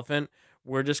his elephant,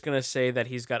 we're just gonna say that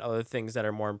he's got other things that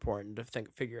are more important to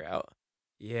figure out.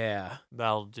 Yeah,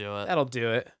 That'll do it. that'll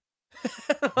do it.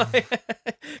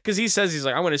 Because he says, he's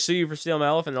like, I'm gonna sue you for stealing my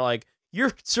elephant. They're like,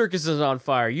 your circus is on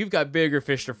fire. You've got bigger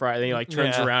fish to fry. And then he like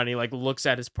turns around and he like looks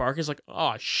at his park. He's like,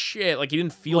 oh shit! Like he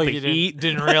didn't feel the heat.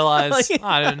 Didn't realize. Oh,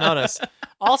 I didn't notice.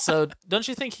 Also, don't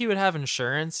you think he would have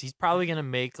insurance? He's probably gonna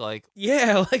make like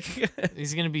like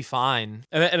he's gonna be fine.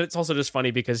 And it's also just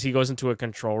funny because he goes into a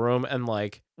control room and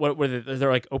like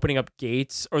they're like opening up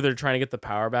gates or they're trying to get the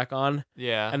power back on.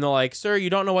 Yeah. And they're like, sir,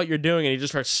 you don't know what you're doing, and he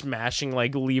just starts smashing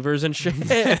like levers and shit.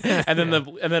 And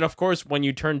then of course when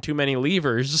you turn too many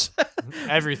levers,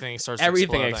 everything starts.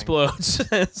 Everything exploding.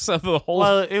 explodes. So the whole.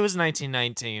 Well, it was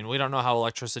 1919. We don't know how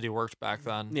electricity worked back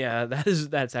then. Yeah,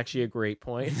 that's actually a great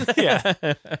point. Yeah.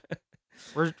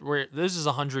 This is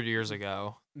 100 years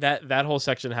ago. That whole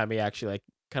section had me actually like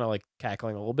kind of like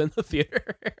cackling a little bit in the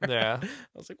theater. Yeah. I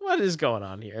was like, what is going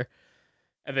on here?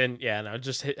 And then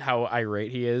just how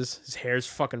irate he is. His hair's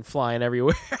fucking flying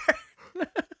everywhere.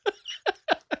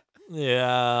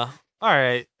 Yeah. All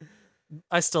right.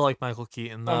 I still like Michael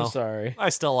Keaton though. I'm sorry. I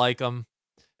still like him.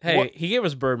 Hey, he gave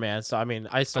us Birdman, so I mean,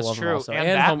 I still That's love true. him also.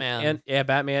 And Batman.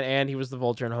 Batman, and he was the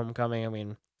Vulture in Homecoming. I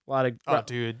mean, a lot of. Oh,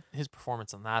 dude, his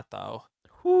performance in that though.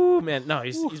 Whoo, man, no,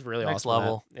 he's really next awesome.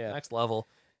 level. Yeah, next level.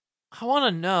 I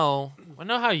want to know. I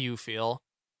know how you feel.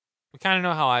 We kind of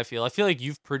know how I feel. I feel like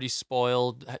you've pretty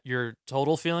spoiled your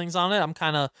total feelings on it. I'm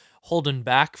kind of holding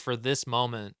back for this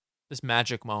moment, this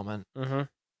magic moment. Mm-hmm.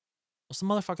 What's the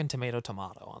motherfucking tomato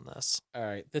on this? All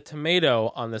right, the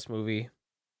tomato on this movie,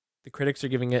 the critics are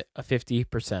giving it a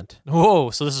 50%. Whoa,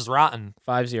 so this is rotten.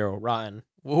 5-0, rotten.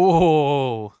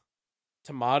 Whoa.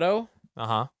 Tomato,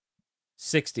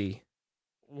 60.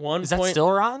 Is that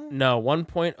still rotten? No, 1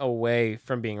 point away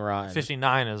from being rotten.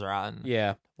 59 is rotten.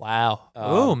 Yeah. Wow.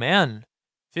 Oh man,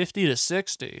 50 to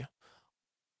 60.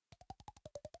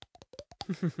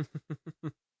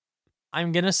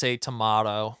 I'm gonna say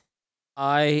tomato.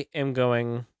 I am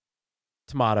going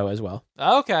tomato as well.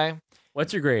 Okay.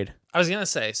 What's your grade? I was gonna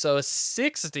say, so a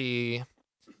 60, if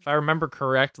I remember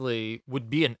correctly, would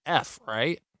be an F,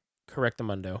 right?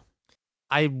 Correctamundo.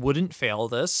 I wouldn't fail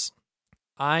this.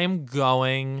 I'm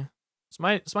going.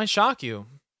 This might shock you.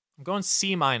 I'm going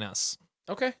C minus.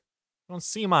 Okay. I'm going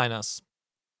C minus.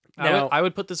 Now, I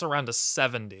would put this around a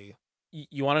 70.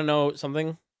 You want to know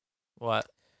something? What?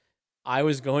 I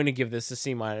was going to give this a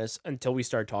C minus until we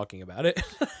start talking about it.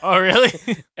 Oh, really?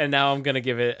 And now I'm going to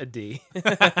give it a D. For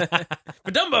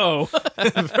Dumbo!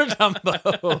 For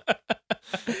Dumbo.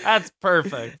 That's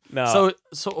perfect. No.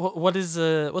 So what's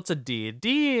a D? A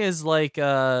D is like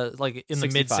in 65. the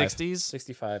mid 60s.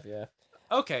 65, yeah.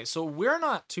 Okay, so we're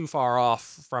not too far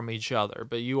off from each other,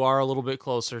 but you are a little bit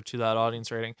closer to that audience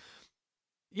rating.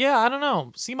 Yeah, I don't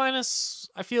know. C minus.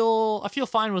 I feel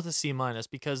fine with a C minus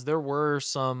because there were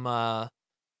some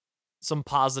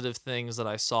positive things that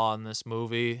I saw in this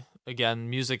movie. Again,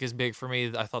 music is big for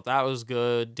me. I thought that was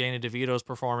good. Danny DeVito's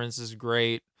performance is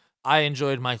great. I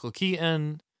enjoyed Michael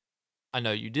Keaton. I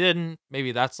know you didn't.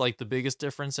 Maybe that's like the biggest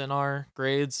difference in our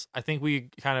grades. I think we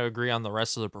kind of agree on the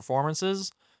rest of the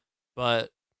performances,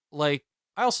 but like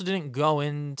I also didn't go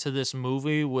into this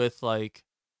movie with like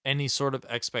any sort of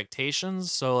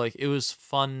expectations, so like it was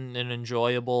fun and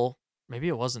enjoyable. Maybe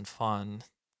it wasn't fun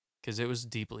because it was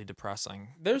deeply depressing.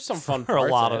 There's some fun for parts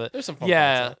a lot in of it. There's some fun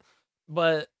yeah, parts in it.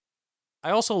 but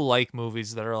I also like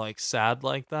movies that are like sad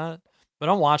like that. But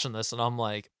I'm watching this and I'm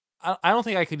like, I don't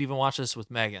think I could even watch this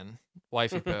with Megan,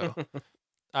 wifey poo.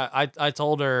 I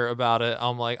told her about it.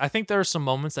 I'm like, I think there are some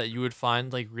moments that you would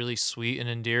find like really sweet and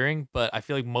endearing, but I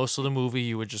feel like most of the movie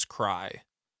you would just cry.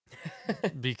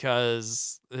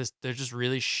 Because they're just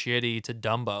really shitty to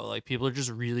Dumbo. Like people are just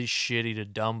really shitty to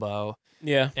Dumbo.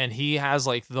 Yeah. And he has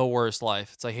like the worst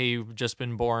life. It's like, hey, you've just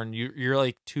been born. You're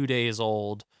like 2 days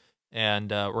old, and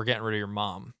we're getting rid of your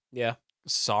mom. Yeah.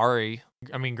 Sorry.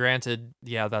 I mean, granted,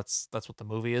 yeah, that's what the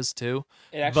movie is too.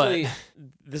 It actually,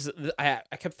 I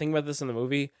kept thinking about this in the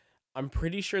movie. I'm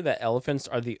pretty sure that elephants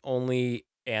are the only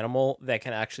animal that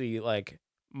can actually like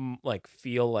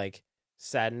feel like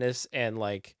sadness and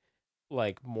like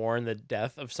like mourn the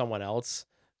death of someone else.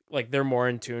 Like they're more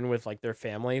in tune with like their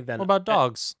family than. What about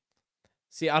dogs?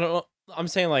 See, I don't know. I'm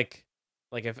saying like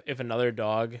if another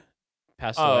dog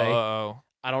passed away,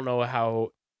 I don't know how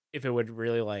if it would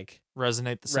really like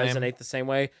resonate the same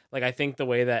way. Like I think the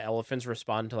way that elephants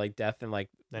respond to like death and like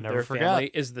they never their forget.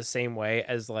 family is the same way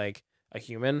as like a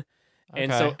human.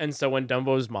 And Okay. so when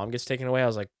Dumbo's mom gets taken away, I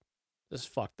was like, this is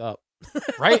fucked up.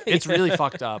 Right? It's really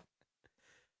fucked up.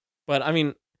 But I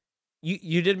mean,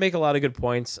 you did make a lot of good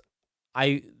points.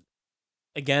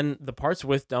 Again, the parts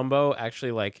with Dumbo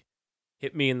actually like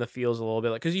hit me in the feels a little bit,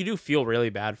 like because you do feel really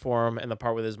bad for him, and the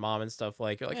part with his mom and stuff,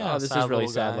 like you're like, Yeah, oh, this sad is really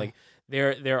little sad. guy. Like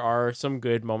there are some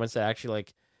good moments that actually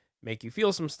like make you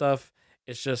feel some stuff.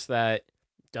 It's just that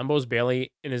Dumbo's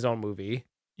barely in his own movie.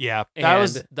 Yeah, And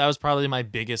that was probably my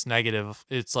biggest negative.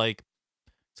 It's like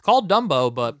it's called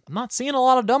Dumbo, but I'm not seeing a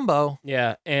lot of Dumbo.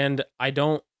 Yeah, and I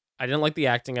didn't like the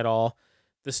acting at all.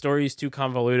 The story is too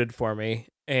convoluted for me,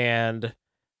 and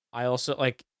I also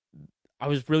like I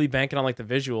was really banking on like the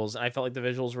visuals, and I felt like the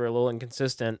visuals were a little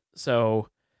inconsistent. So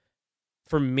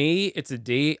for me, it's a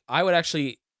D. I would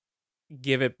actually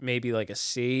give it maybe like a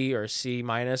C or a C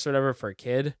minus or whatever for a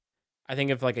kid. I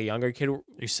think if like a younger kid,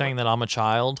 You're saying that I'm a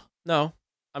child? no,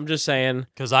 I'm just saying.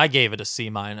 Because I gave it a C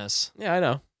minus. Yeah, I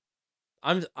know.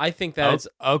 I think that it's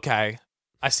Okay.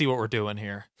 I see what we're doing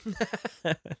here.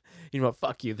 you know what?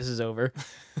 Fuck you. This is over.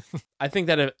 I think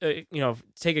that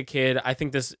take a kid. I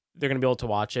think they're gonna be able to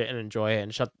watch it and enjoy it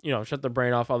and shut their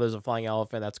brain off. Oh, there's a flying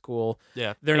elephant. That's cool.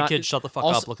 Yeah. They're Hey, not kids, shut the fuck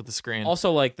up. Look at the screen.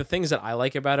 Also, like the things that I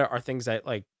like about it are things that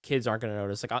like kids aren't gonna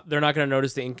notice. Like they're not gonna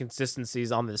notice the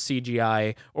inconsistencies on the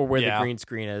CGI or where the green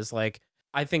screen is. Like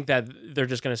I think that they're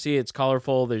just gonna see it's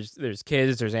colorful. There's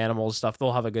kids. There's animals. Stuff.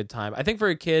 They'll have a good time. I think for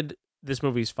a kid, this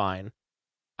movie's fine.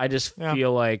 I just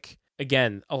feel like,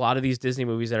 again, a lot of these Disney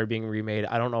movies that are being remade,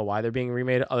 I don't know why they're being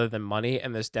remade other than money,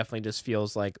 and this definitely just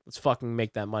feels like, let's fucking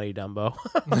make that money, Dumbo.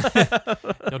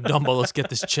 No, Dumbo, let's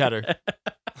get this cheddar.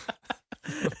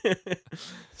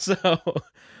 So,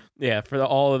 yeah, for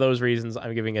all of those reasons,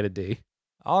 I'm giving it a D.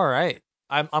 All right.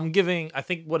 I'm giving, I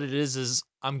think what it is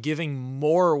I'm giving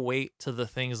more weight to the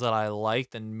things that I like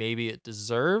than maybe it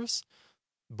deserves.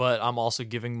 But I'm also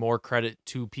giving more credit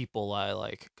to people I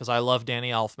like because I love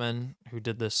Danny Elfman, who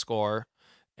did this score,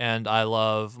 and I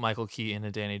love Michael Keaton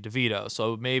and Danny DeVito.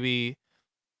 So maybe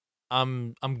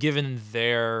I'm giving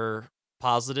their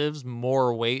positives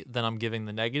more weight than I'm giving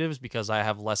the negatives because I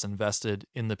have less invested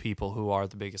in the people who are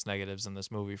the biggest negatives in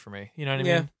this movie for me. You know what I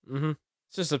mean? Mm-hmm.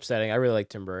 It's just upsetting. I really like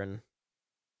Tim Burton,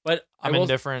 but I'm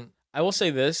indifferent. I will say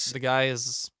this: the guy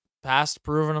is past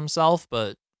proven himself,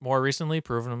 but more recently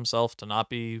proven himself to not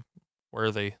be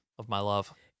worthy of my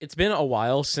love. It's been a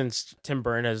while since Tim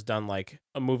Burton has done like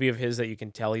a movie of his that you can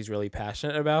tell he's really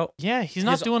passionate about. Yeah, he's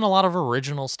not doing a lot of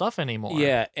original stuff anymore.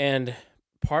 Yeah, and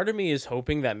part of me is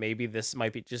hoping that maybe this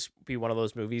might be one of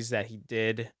those movies that he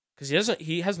did because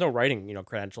he has no writing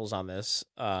credentials on this.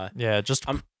 Yeah, just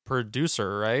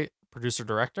producer, right? Producer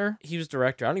director. He was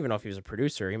director. I don't even know if he was a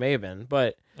producer. He may have been,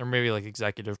 but or maybe like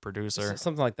executive producer,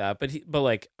 something like that. But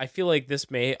like I feel like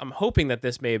I'm hoping that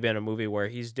this may have been a movie where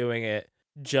he's doing it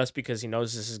just because he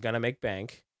knows this is gonna make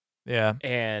bank. Yeah,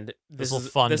 and this will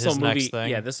fund his next thing.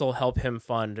 Yeah, this will help him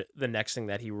fund the next thing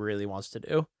that he really wants to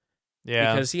do.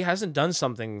 Yeah, because he hasn't done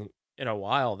something in a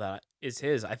while that is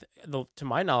his. To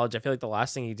my knowledge, I feel like the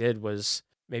last thing he did was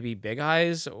maybe Big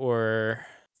Eyes or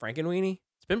Frankenweenie.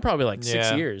 It's been probably like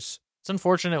 6 years. It's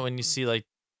unfortunate when you see like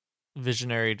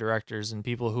visionary directors and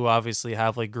people who obviously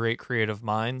have like great creative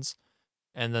minds,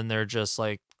 and then they're just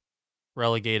like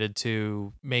relegated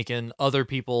to making other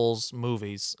people's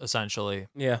movies, essentially.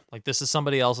 Yeah. Like this is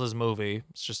somebody else's movie.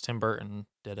 It's just Tim Burton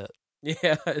did it.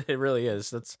 Yeah, it really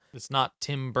is. It's not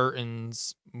Tim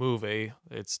Burton's movie.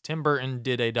 It's Tim Burton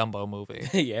did a Dumbo movie.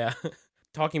 Yeah.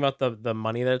 Talking about the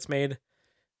money that it's made,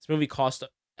 this movie cost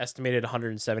estimated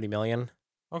 $170 million.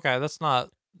 Okay, that's not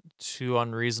too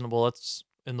unreasonable. It's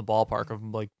in the ballpark of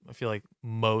like I feel like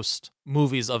most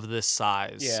movies of this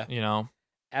size. Yeah.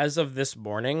 As of this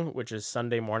morning, which is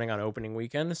Sunday morning on opening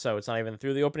weekend, so it's not even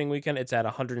through the opening weekend, it's at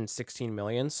 116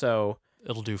 million. So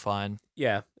it'll do fine.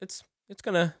 Yeah, it's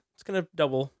gonna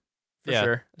double for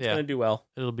sure. It's gonna do well.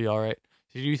 It'll be all right.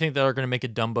 Do you think they're gonna make a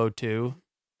Dumbo 2?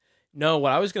 No,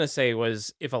 what I was gonna say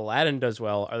was if Aladdin does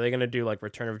well, are they gonna do like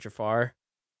Return of Jafar?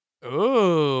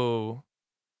 Ooh.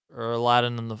 Or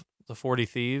Aladdin and the 40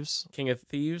 Thieves? King of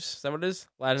Thieves? Is that what it is?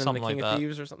 Aladdin Something and the King like of that.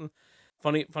 Thieves or something?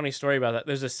 Funny story about that.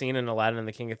 There's a scene in Aladdin and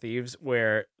the King of Thieves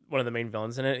where one of the main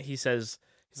villains in it, he's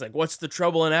like, "What's the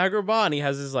trouble in Agrabah?" And he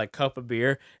has his like cup of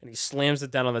beer and he slams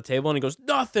it down on the table and he goes,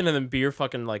 "Nothing," and then beer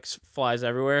fucking like flies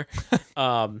everywhere.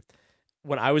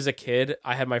 when I was a kid,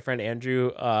 I had my friend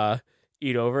Andrew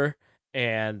eat over,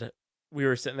 and we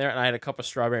were sitting there, and I had a cup of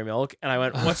strawberry milk, and I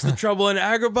went, "What's the trouble in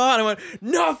Agrabah?" And I went,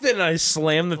 "Nothing." And I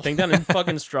slammed the thing down, and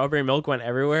fucking strawberry milk went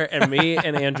everywhere. And me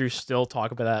and Andrew still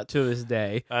talk about that to this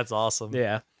day. That's awesome.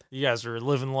 Yeah, you guys were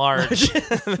living large.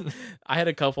 I had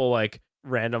a couple like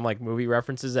random like movie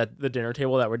references at the dinner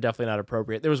table that were definitely not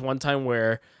appropriate. There was one time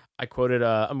where I quoted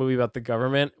a movie about the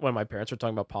government when my parents were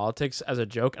talking about politics as a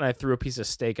joke, and I threw a piece of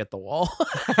steak at the wall.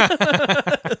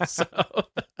 So.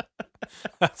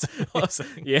 That's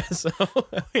amazing. Yeah, so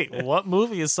wait, what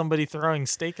movie is somebody throwing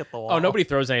steak at the wall? Oh, nobody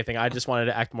throws anything. I just wanted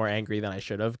to act more angry than I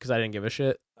should have because I didn't give a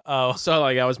shit. Oh, so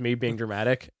like that was me being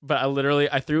dramatic. But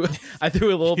I threw a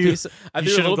little piece. You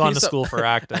should have gone to school for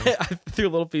acting. I threw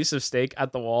a little piece of steak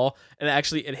at the wall, and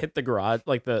it hit the garage,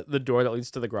 like the door that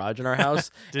leads to the garage in our house,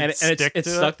 and it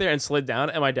stuck there and slid down.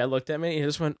 And my dad looked at me and he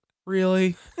just went,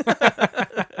 "Really?"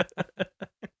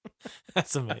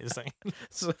 That's amazing.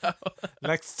 So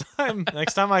next time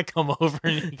I come over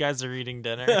and you guys are eating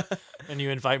dinner and you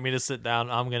invite me to sit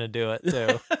down, I'm gonna do it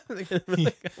too.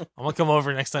 I'm gonna come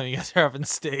over next time you guys are having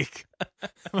steak.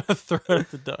 I'm gonna throw it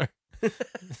at the door.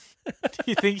 Do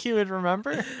you think he would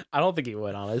remember? I don't think he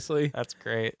would, honestly. That's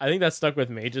great. I think that stuck with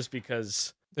me just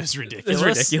because it's ridiculous.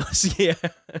 It's ridiculous. Yeah.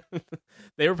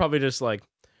 They were probably just like,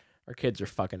 our kids are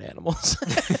fucking animals.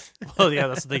 Well, yeah,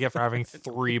 that's what they get for having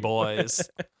 3 boys.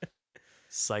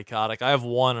 Psychotic. I have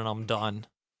 1 and I'm done.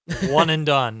 1 and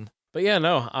done. But yeah,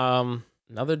 no.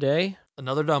 Another day.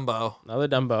 Another Dumbo. Another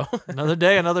Dumbo. Another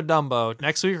day, another Dumbo.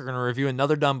 Next week, we're going to review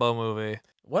another Dumbo movie.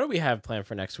 What do we have planned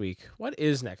for next week? What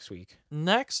is next week?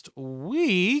 Next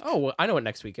week? Oh, well, I know what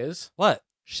next week is. What?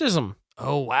 Shazam.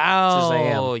 Oh, wow.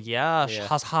 Shazam. Yeah.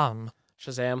 Shazam.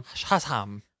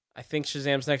 Shazam. I think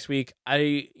Shazam's next week.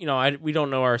 We don't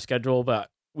know our schedule, but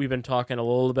we've been talking a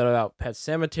little bit about Pet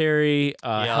Sematary,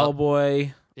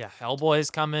 Hellboy. Yeah,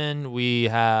 Hellboy's coming. We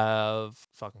have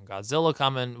fucking Godzilla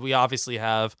coming. We obviously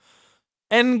have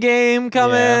Endgame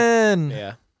coming.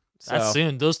 Yeah. That's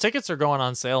soon. Those tickets are going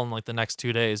on sale in like the next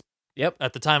 2 days. Yep.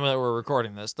 At the time that we're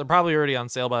recording this. They're probably already on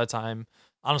sale by the time.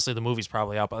 Honestly, the movie's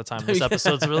probably out by the time this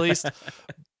episode's released.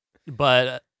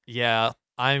 But yeah,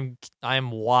 I'm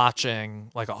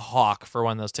watching like a hawk for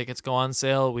when those tickets go on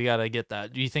sale. We got to get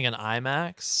that. Do you think an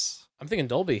IMAX? I'm thinking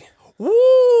Dolby. Woo!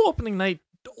 Opening night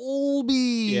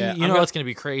Dolby. Yeah, you know it's going to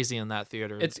be crazy in that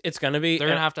theater. It's going to be. They're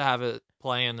going to have it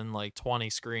playing in like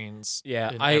 20 screens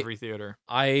in every theater.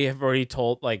 I have already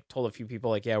told a few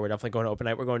people like, yeah, we're definitely going to open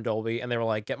night. We're going Dolby. And they were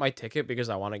like, get my ticket because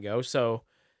I want to go. So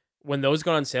when those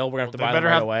go on sale, we're going to have to buy them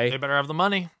right away. They better have the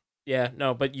money. Yeah,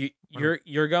 no, but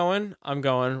you're going. I'm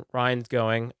going. Ryan's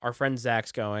going. Our friend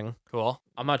Zach's going. Cool.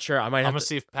 I'm not sure. I'm gonna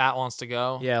see if Pat wants to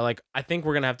go. Yeah, like I think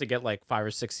we're gonna have to get like 5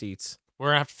 or 6 seats. We're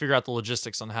gonna have to figure out the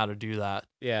logistics on how to do that.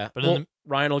 Yeah, but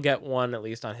Ryan will get one at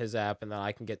least on his app, and then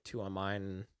I can get 2 on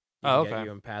mine. And get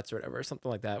you and Pat's or whatever, something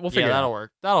like that. We'll figure it out. That'll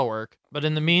work. That'll work. But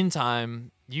in the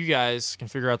meantime, you guys can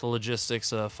figure out the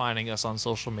logistics of finding us on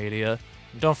social media.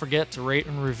 And don't forget to rate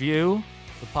and review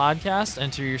the podcast.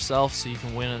 Enter yourself so you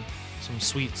can win some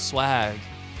sweet swag.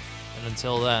 And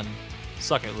until then,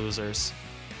 suck it, losers.